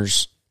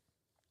hunters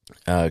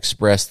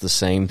express the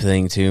same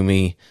thing to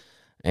me,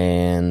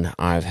 And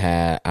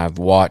I've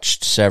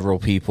watched several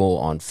people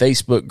on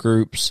Facebook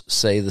groups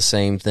say the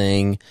same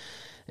thing,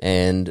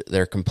 and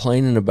they're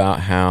complaining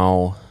about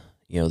how,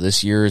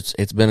 this year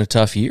it's been a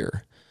tough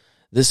year.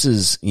 This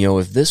is,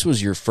 if this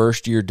was your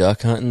first year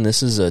duck hunting,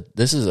 this is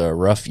a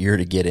rough year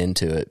to get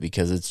into it,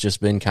 because it's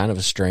just been kind of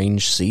a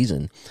strange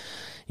season.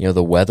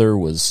 The weather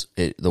was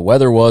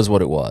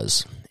what it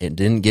was. It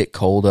didn't get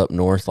cold up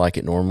north like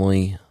it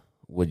normally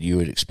you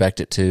would expect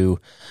it to.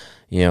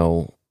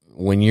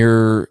 When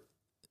you're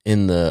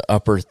in the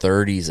upper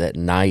 30s at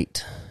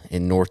night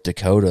in North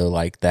Dakota,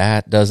 like,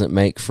 that doesn't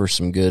make for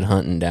some good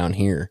hunting down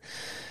here.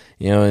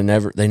 And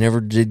they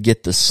never did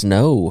get the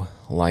snow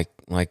like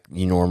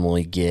you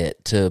normally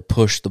get to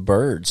push the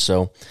birds.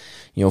 So,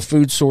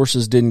 food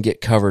sources didn't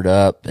get covered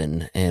up,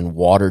 and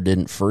water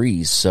didn't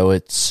freeze. So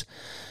it's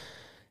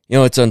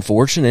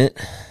unfortunate.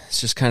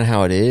 It's just kind of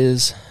how it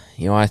is.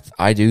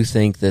 I do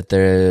think that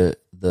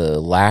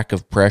the lack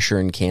of pressure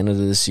in Canada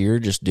this year,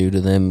 just due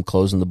to them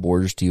closing the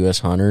borders to U.S.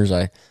 hunters,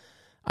 I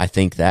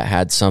think that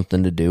had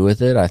something to do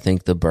with it. I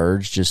think the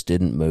birds just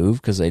didn't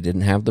move because they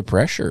didn't have the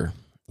pressure.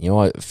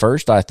 At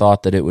first I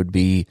thought that it would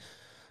be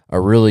a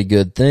really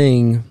good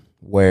thing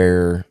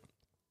where,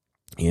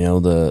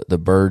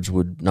 the birds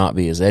would not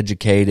be as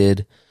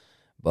educated,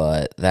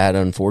 but that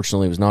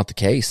unfortunately was not the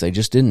case. They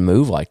just didn't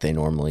move like they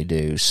normally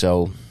do.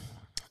 So,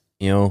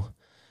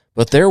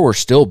 but there were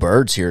still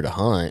birds here to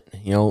hunt.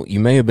 You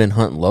may have been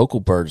hunting local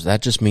birds.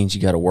 That just means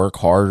you got to work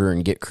harder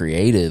and get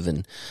creative.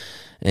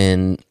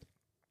 And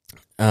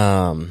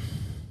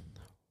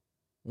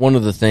one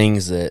of the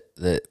things that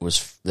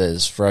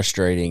is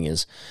frustrating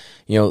is,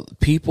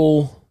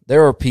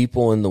 there are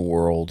people in the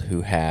world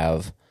who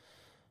have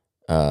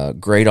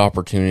great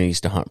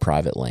opportunities to hunt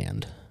private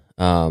land.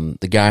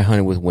 The guy I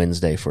hunted with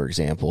Wednesday, for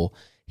example,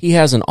 he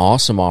has an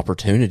awesome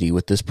opportunity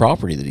with this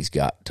property that he's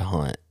got to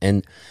hunt.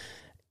 And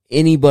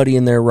anybody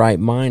in their right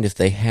mind, if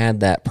they had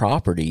that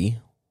property,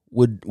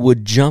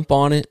 would jump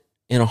on it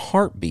in a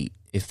heartbeat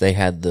if they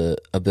had the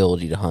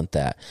ability to hunt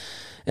that.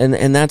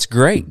 And that's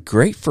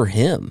great for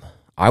him.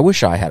 I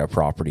wish I had a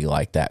property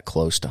like that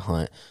close to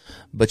hunt.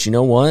 But you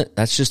know what?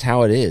 That's just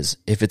how it is.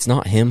 If it's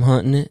not him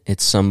hunting it,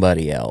 it's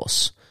somebody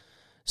else.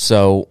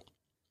 So,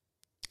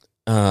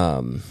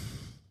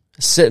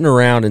 sitting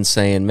around and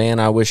saying, man,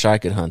 I wish I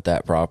could hunt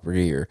that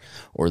property,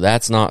 or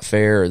that's not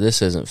fair, or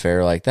this isn't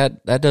fair, like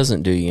that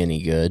doesn't do you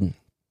any good.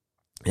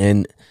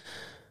 And,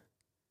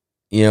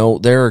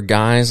 there are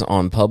guys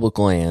on public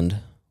land,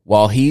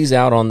 while he's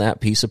out on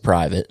that piece of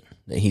private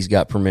that he's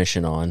got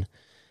permission on,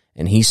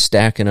 and he's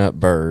stacking up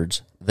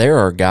birds, there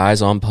are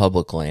guys on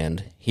public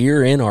land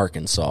here in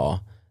Arkansas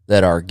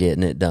that are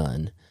getting it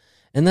done.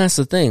 And that's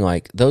the thing,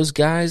 like, those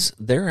guys,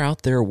 they're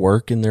out there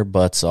working their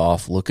butts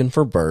off, looking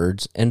for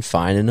birds and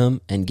finding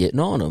them and getting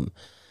on them.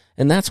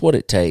 And that's what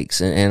it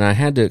takes. And I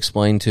had to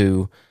explain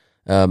to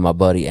my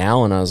buddy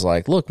Alan, I was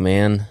like, look,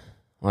 man,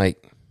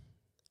 like,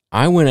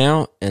 I went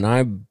out and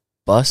I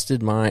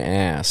busted my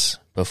ass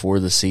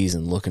before the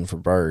season looking for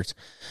birds.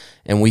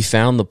 And we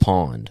found the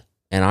pond.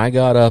 And I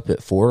got up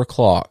at 4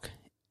 o'clock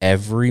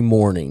every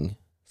morning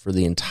for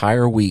the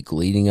entire week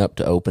leading up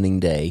to opening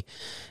day.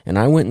 And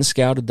I went and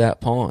scouted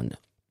that pond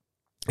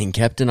and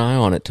kept an eye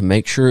on it to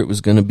make sure it was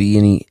going to be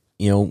any,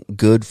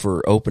 good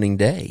for opening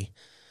day.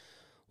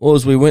 Well,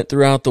 as we went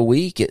throughout the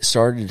week, it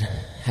started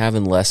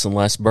having less and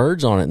less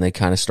birds on it, and they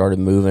kind of started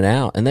moving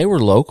out. And they were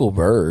local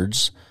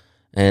birds,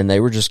 and they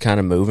were just kind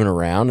of moving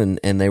around,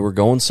 and they were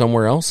going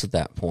somewhere else at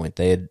that point.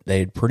 They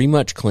had pretty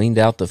much cleaned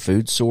out the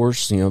food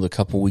source, the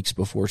couple weeks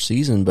before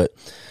season. But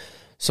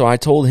so I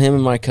told him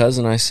and my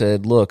cousin, I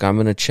said, look, I'm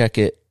going to check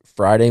it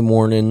Friday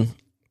morning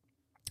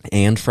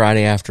and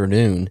Friday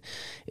afternoon.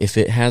 If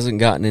it hasn't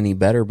gotten any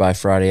better by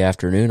Friday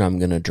afternoon, I'm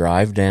going to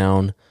drive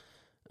down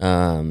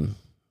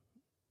to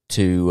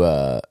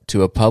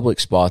a public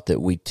spot that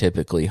we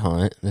typically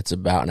hunt. That's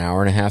about an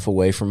hour and a half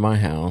away from my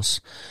house,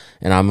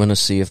 and I'm going to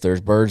see if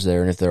there's birds there,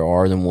 and if there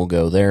are, then we'll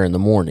go there in the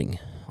morning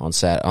on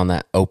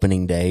that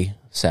opening day,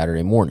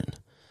 Saturday morning.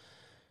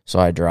 So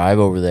I drive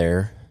over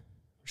there.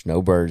 There's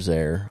no birds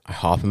there. I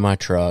hop in my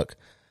truck.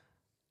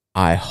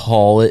 I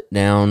haul it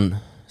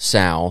down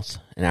south,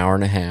 an hour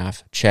and a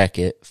half, check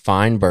it,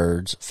 find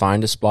birds,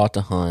 find a spot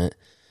to hunt.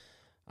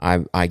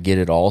 I get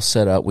it all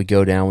set up. We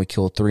go down, we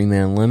kill a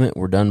 3-man limit.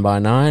 We're done by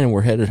 9, and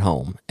we're headed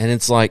home. And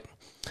it's like,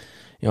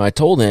 I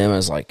told him, I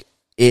was like,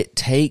 it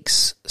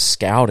takes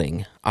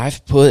scouting.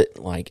 I've put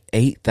like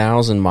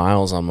 8,000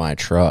 miles on my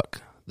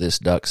truck this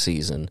duck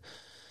season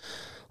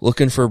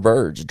looking for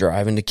birds,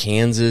 driving to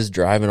Kansas,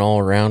 driving all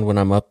around when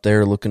I'm up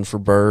there looking for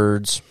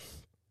birds.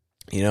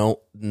 And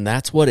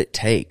that's what it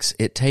takes.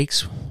 It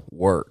takes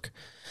work.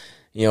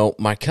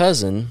 My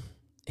cousin,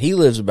 he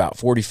lives about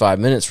 45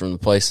 minutes from the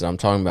place that I'm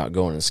talking about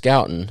going and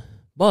scouting,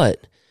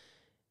 but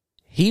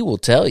he will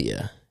tell you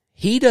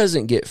he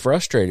doesn't get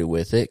frustrated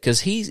with it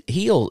because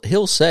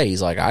he'll say,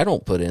 he's like, I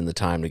don't put in the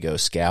time to go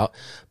scout,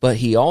 but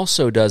he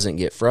also doesn't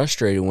get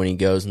frustrated when he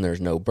goes and there's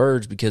no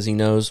birds because he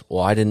knows,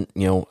 well, I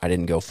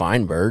didn't go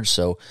find birds,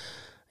 so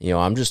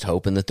I'm just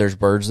hoping that there's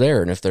birds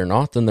there. And if they're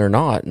not, then they're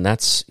not. And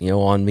that's,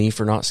 on me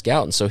for not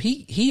scouting. So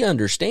he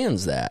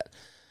understands that,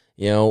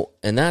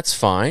 and that's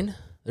fine.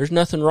 There's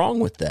nothing wrong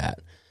with that.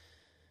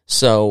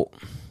 So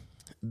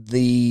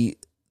the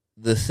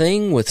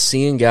thing with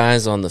seeing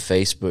guys on the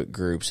Facebook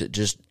groups,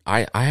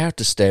 I have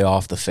to stay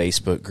off the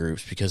Facebook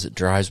groups because it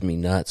drives me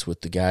nuts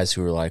with the guys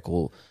who are like,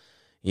 well,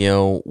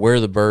 where are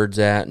the birds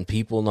at? And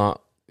people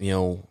not,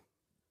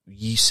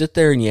 you sit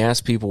there and you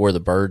ask people where the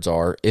birds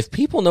are. If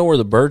people know where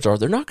the birds are,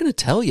 they're not going to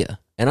tell you.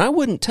 And I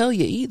wouldn't tell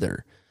you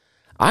either.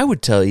 I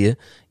would tell you,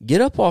 get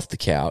up off the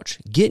couch,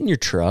 get in your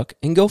truck,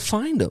 and go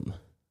find them.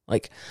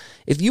 Like,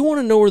 if you want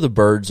to know where the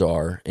birds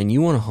are and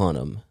you want to hunt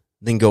them,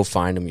 then go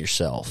find them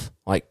yourself.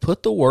 Like,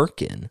 put the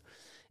work in.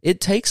 It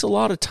takes a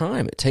lot of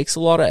time. It takes a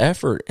lot of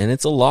effort, and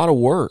it's a lot of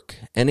work,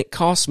 and it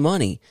costs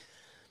money.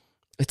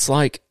 It's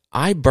like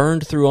I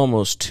burned through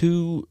almost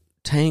 2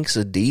 tanks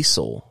of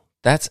diesel.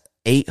 That's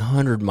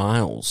 800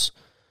 miles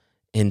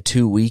in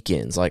 2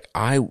 weekends. Like,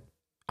 I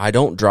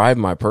don't drive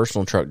my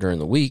personal truck during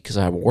the week because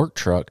I have a work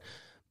truck,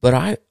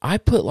 but I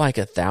put like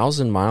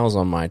 1,000 miles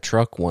on my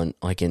truck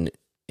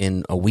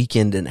in a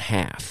weekend and a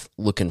half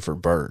looking for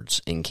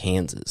birds in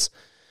Kansas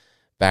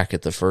back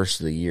at the first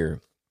of the year.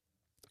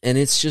 And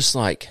it's just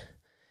like,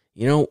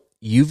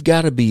 you've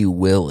got to be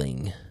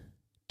willing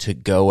to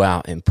go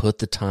out and put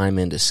the time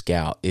into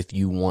scout if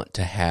you want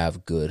to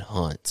have good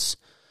hunts.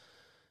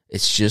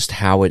 It's just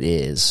how it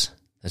is.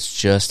 That's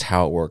just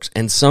how it works.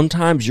 And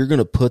sometimes you're going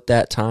to put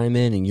that time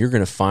in and you're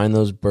going to find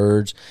those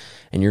birds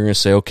and you're going to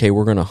say, okay,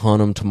 we're going to hunt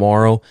them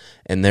tomorrow,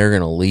 and they're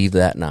going to leave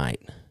that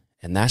night.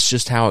 And that's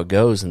just how it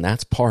goes, and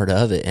that's part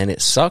of it. And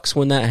it sucks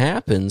when that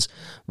happens,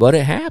 but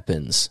it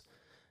happens.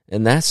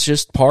 And that's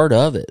just part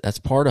of it. That's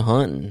part of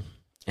hunting.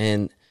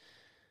 And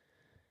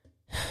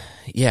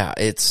yeah,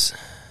 it's,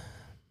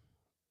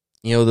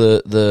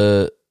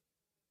 there's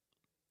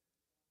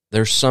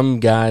some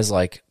guys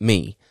like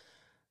me.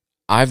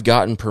 I've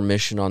gotten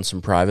permission on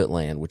some private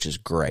land, which is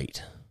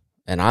great.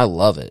 And I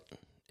love it.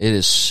 It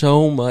is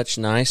so much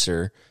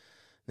nicer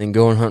than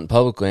going hunting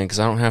public land because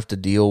I don't have to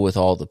deal with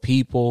all the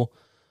people,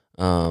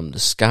 the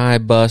sky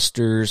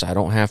busters. I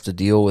don't have to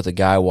deal with a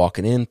guy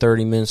walking in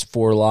 30 minutes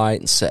before light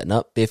and setting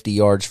up 50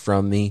 yards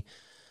from me.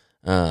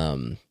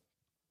 And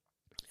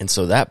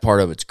so that part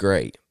of it's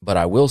great. But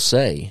I will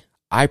say,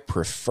 I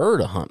prefer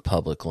to hunt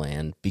public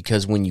land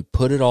because when you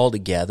put it all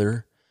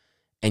together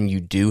and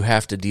you do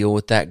have to deal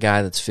with that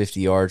guy that's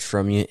 50 yards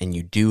from you, and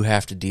you do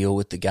have to deal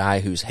with the guy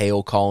who's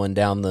hail calling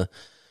down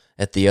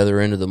at the other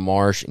end of the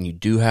marsh, and you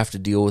do have to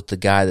deal with the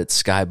guy that's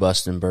sky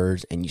busting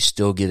birds, and you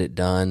still get it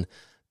done,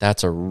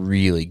 that's a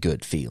really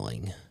good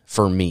feeling,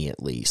 for me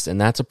at least. And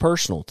that's a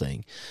personal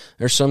thing.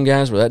 There's some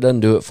guys where that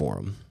doesn't do it for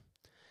them.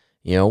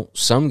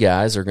 Some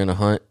guys are going to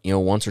hunt,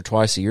 once or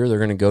twice a year. They're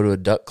going to go to a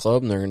duck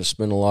club, and they're going to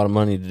spend a lot of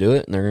money to do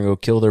it, and they're going to go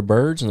kill their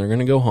birds, and they're going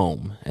to go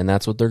home. And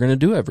that's what they're going to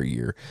do every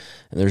year.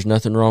 And there's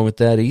nothing wrong with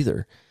that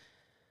either.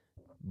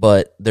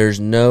 But there's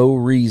no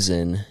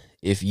reason,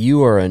 if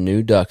you are a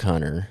new duck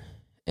hunter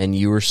and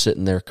you are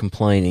sitting there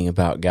complaining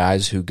about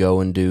guys who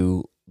go and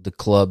do the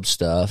club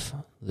stuff,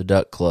 the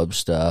duck club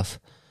stuff,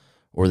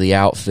 or the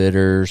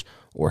outfitters,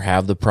 or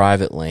have the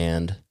private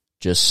land,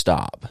 just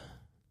stop.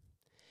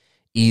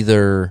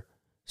 Either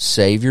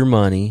save your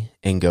money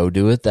and go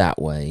do it that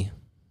way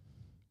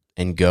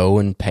and go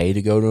and pay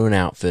to go to an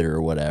outfitter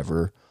or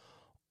whatever,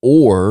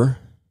 or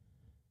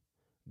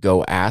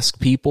go ask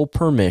people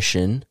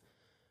permission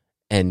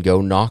and go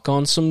knock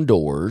on some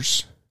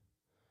doors,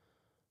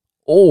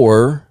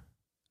 or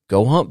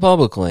go hunt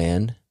public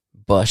land,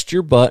 bust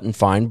your butt and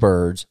find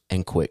birds,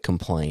 and quit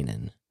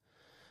complaining.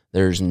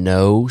 There's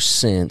no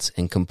sense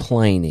in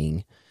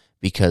complaining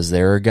because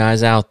there are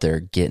guys out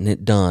there getting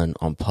it done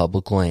on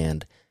public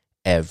land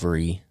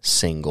every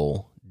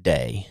single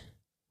day.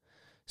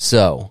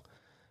 So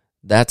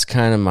that's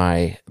kind of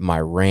my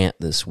rant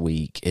this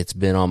week. It's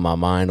been on my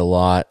mind a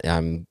lot.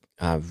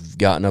 I've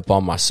gotten up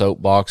on my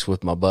soapbox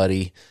with my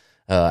buddy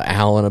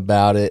Alan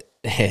about it,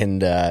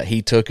 and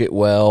he took it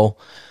well.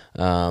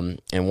 And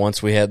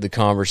once we had the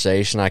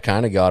conversation, I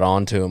kind of got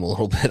on to him a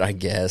little bit, I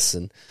guess,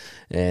 and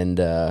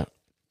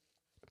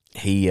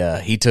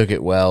he took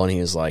it well, and he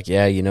was like,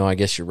 yeah, I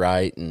guess you're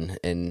right.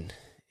 And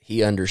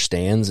he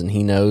understands, and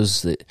he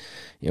knows that,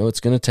 it's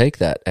going to take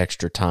that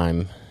extra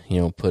time,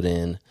 put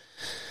in.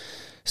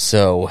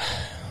 So,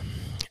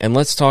 and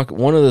let's talk,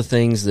 one of the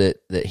things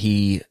that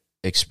he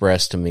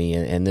expressed to me,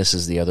 and this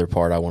is the other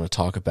part I want to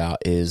talk about,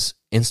 is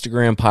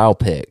Instagram pile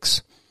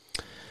pics.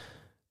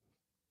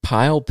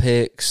 Pile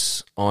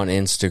pics on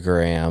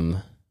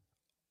Instagram,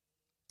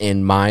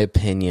 in my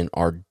opinion,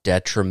 are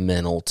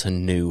detrimental to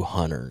new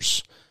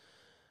hunters.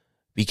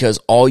 Because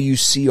all you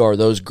see are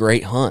those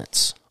great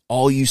hunts.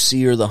 All you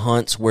see are the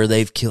hunts where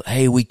they've killed,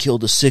 hey, we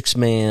killed a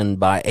 6-man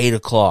by 8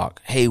 o'clock.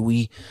 Hey,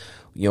 we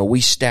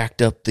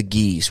stacked up the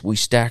geese. We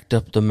stacked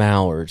up the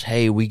mallards.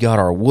 Hey, we got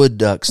our wood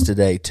ducks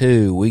today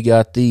too. We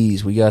got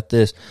these, we got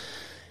this.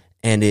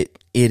 And it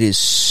is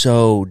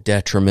so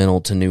detrimental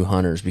to new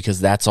hunters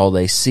because that's all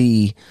they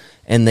see.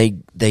 And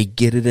they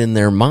get it in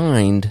their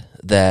mind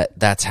that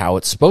that's how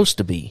it's supposed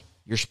to be.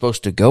 You're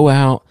supposed to go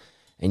out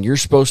and you're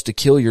supposed to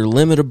kill your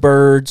limit of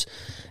birds,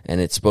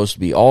 and it's supposed to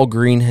be all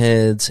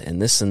greenheads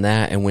and this and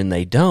that. And when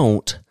they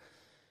don't,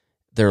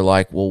 they're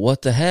like, well,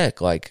 what the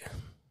heck? Like,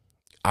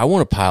 I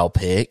want to pile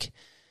pick.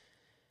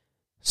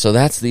 So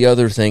that's the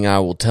other thing I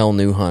will tell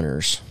new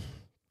hunters.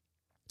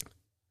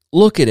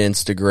 Look at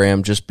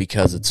Instagram just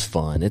because it's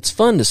fun. It's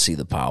fun to see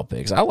the pile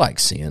picks. I like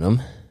seeing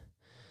them.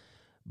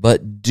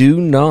 But do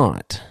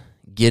not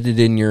get it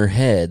in your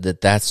head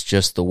that that's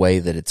just the way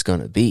that it's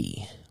going to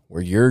be,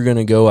 where you're going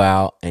to go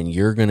out and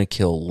you're going to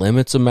kill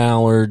limits of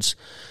mallards,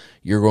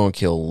 you're going to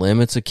kill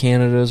limits of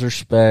Canadas or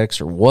specks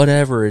or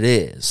whatever it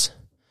is.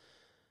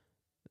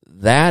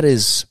 That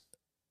is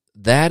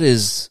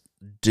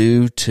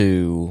due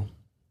to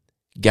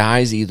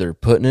guys either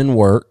putting in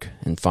work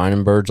and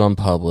finding birds on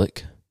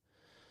public,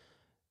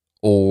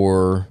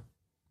 or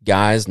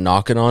guys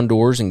knocking on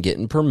doors and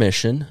getting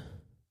permission.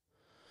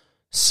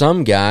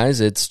 Some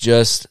guys, it's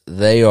just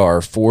they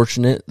are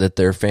fortunate that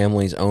their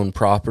families own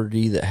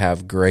property that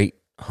have great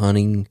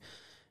hunting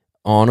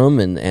on them,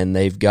 and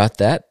they've got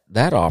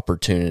that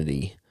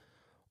opportunity.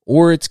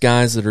 Or it's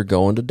guys that are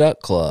going to duck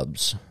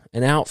clubs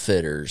and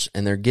outfitters,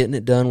 and they're getting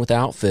it done with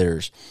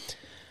outfitters.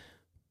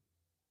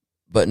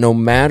 But no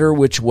matter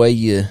which way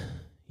you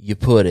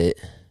put it,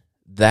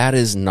 that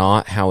is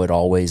not how it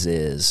always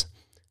is.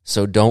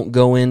 So don't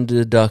go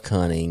into duck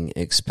hunting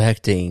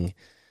expecting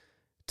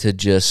to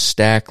just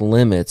stack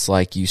limits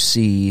like you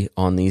see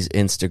on these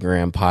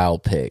Instagram pile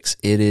pics.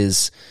 It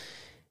is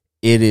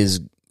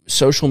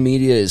social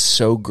media is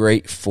so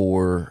great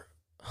for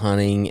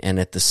hunting, and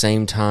at the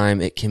same time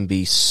it can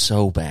be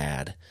so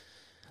bad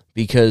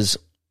because,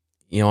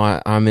 you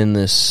know, I'm in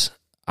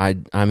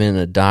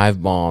a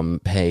dive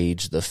bomb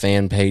page, the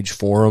fan page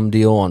forum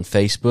deal on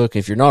Facebook.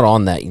 If you're not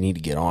on that, you need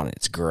to get on it.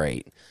 It's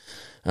great.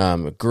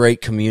 A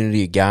great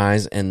community of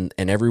guys, and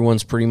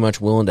everyone's pretty much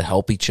willing to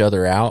help each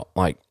other out.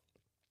 Like,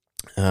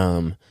 you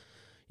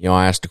know,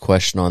 I asked a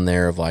question on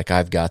there of like,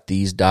 I've got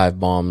these dive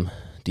bomb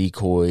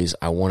decoys.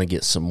 I want to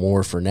get some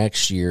more for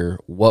next year.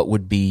 What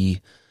would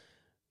be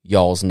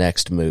y'all's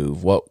next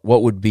move? What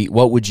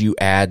would you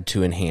add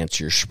to enhance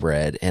your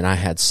spread? And I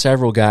had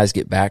several guys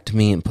get back to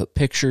me and put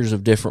pictures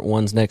of different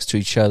ones next to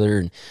each other,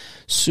 and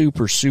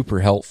super, super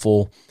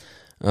helpful.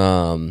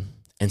 And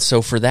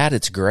so for that,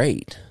 it's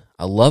great.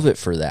 I love it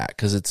for that,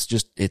 because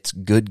it's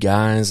good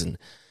guys and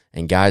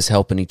guys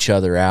helping each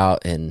other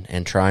out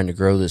and trying to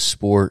grow this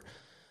sport.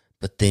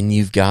 But then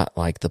you've got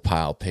like the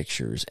pile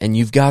pictures, and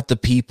you've got the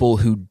people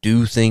who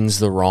do things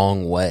the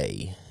wrong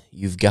way.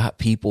 You've got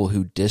people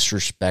who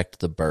disrespect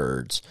the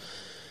birds.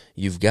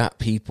 You've got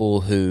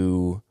people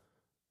who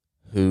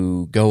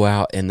go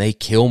out and they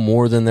kill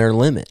more than their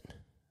limit.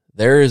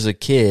 There is a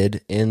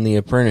kid in the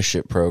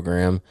apprenticeship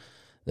program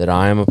that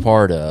I am a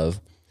part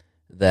of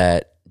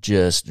that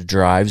just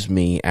drives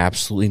me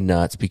absolutely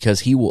nuts,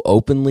 because he will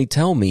openly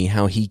tell me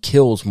how he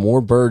kills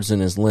more birds than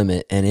his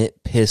limit, and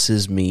it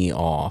pisses me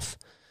off.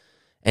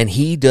 And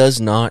he does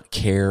not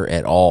care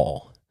at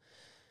all.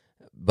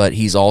 But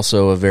he's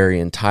also a very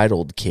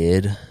entitled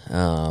kid.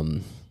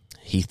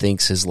 He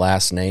thinks his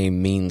last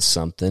name means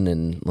something,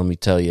 and let me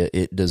tell you,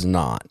 it does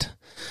not.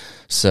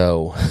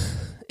 So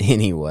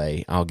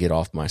anyway, I'll get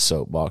off my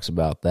soapbox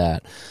about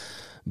that.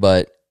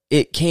 But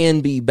it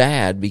can be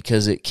bad,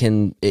 because it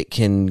can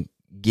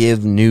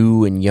give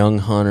new and young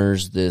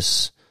hunters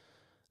this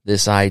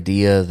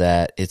idea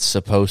that it's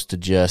supposed to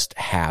just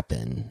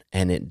happen,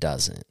 and it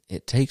doesn't.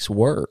 It takes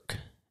work,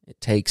 it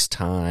takes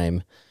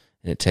time,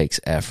 and it takes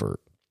effort.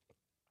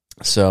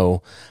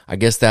 So I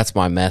guess that's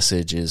my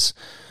message, is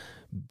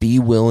be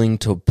willing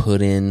to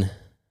put in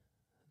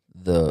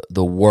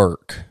the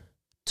work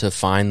to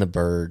find the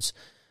birds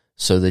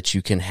so that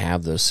you can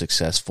have those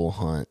successful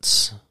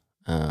hunts.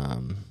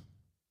 And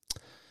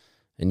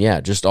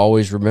yeah, just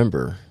always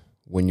remember,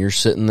 when you're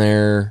sitting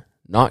there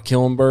not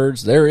killing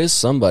birds, there is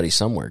somebody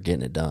somewhere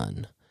getting it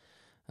done.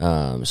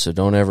 So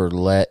don't ever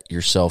let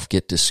yourself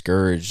get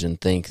discouraged and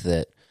think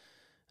that,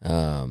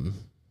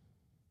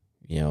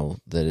 you know,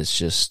 that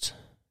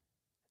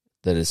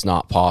it's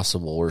not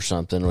possible or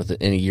something. With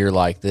it in a year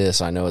like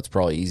this, I know it's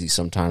probably easy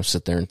sometimes to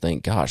sit there and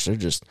think, gosh,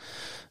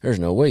 there's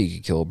no way you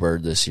could kill a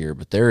bird this year,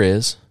 but there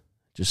is.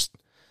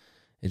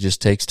 It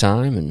just takes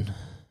time,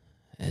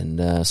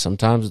 and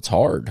sometimes it's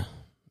hard,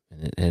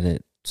 and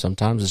it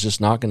sometimes it's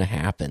just not going to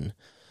happen.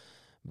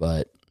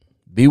 But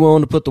be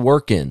willing to put the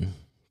work in.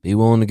 Be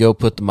willing to go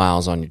put the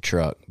miles on your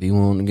truck. Be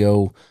willing to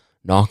go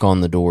knock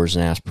on the doors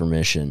and ask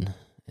permission,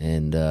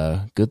 and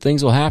good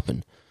things will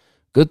happen.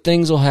 Good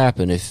things will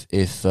happen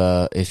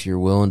if you're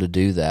willing to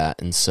do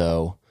that. And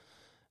so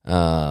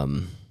that's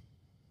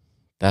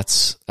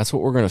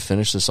what we're going to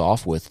finish this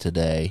off with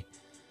today.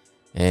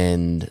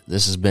 And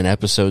this has been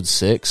episode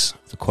 6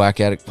 of the Quack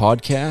Addict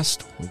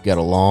Podcast. We've got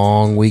a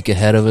long week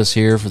ahead of us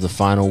here for the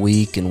final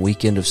week and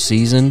weekend of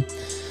season.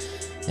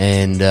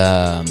 And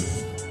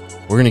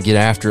we're going to get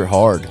after it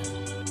hard.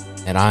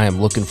 And I am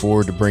looking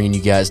forward to bringing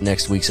you guys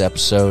next week's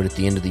episode at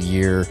the end of the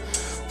year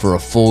for a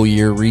full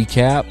year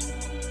recap.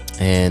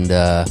 And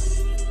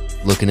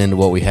looking into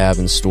what we have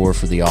in store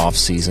for the off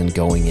season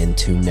going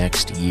into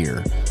next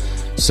year.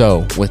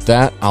 So with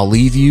that, I'll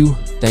leave you.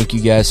 Thank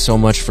you guys so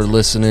much for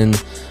listening.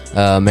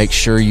 Make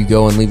sure you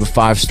go and leave a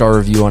 5-star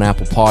review on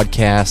Apple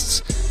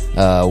Podcasts.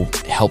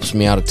 Helps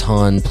me out a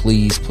ton.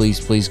 Please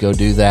go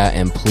do that,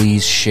 and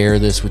please share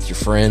this with your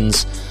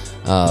friends.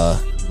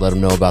 Let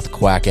them know about the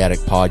Quack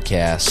Addict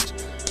podcast,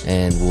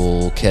 and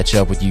we'll catch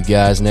up with you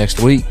guys next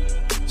week.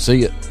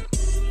 See ya.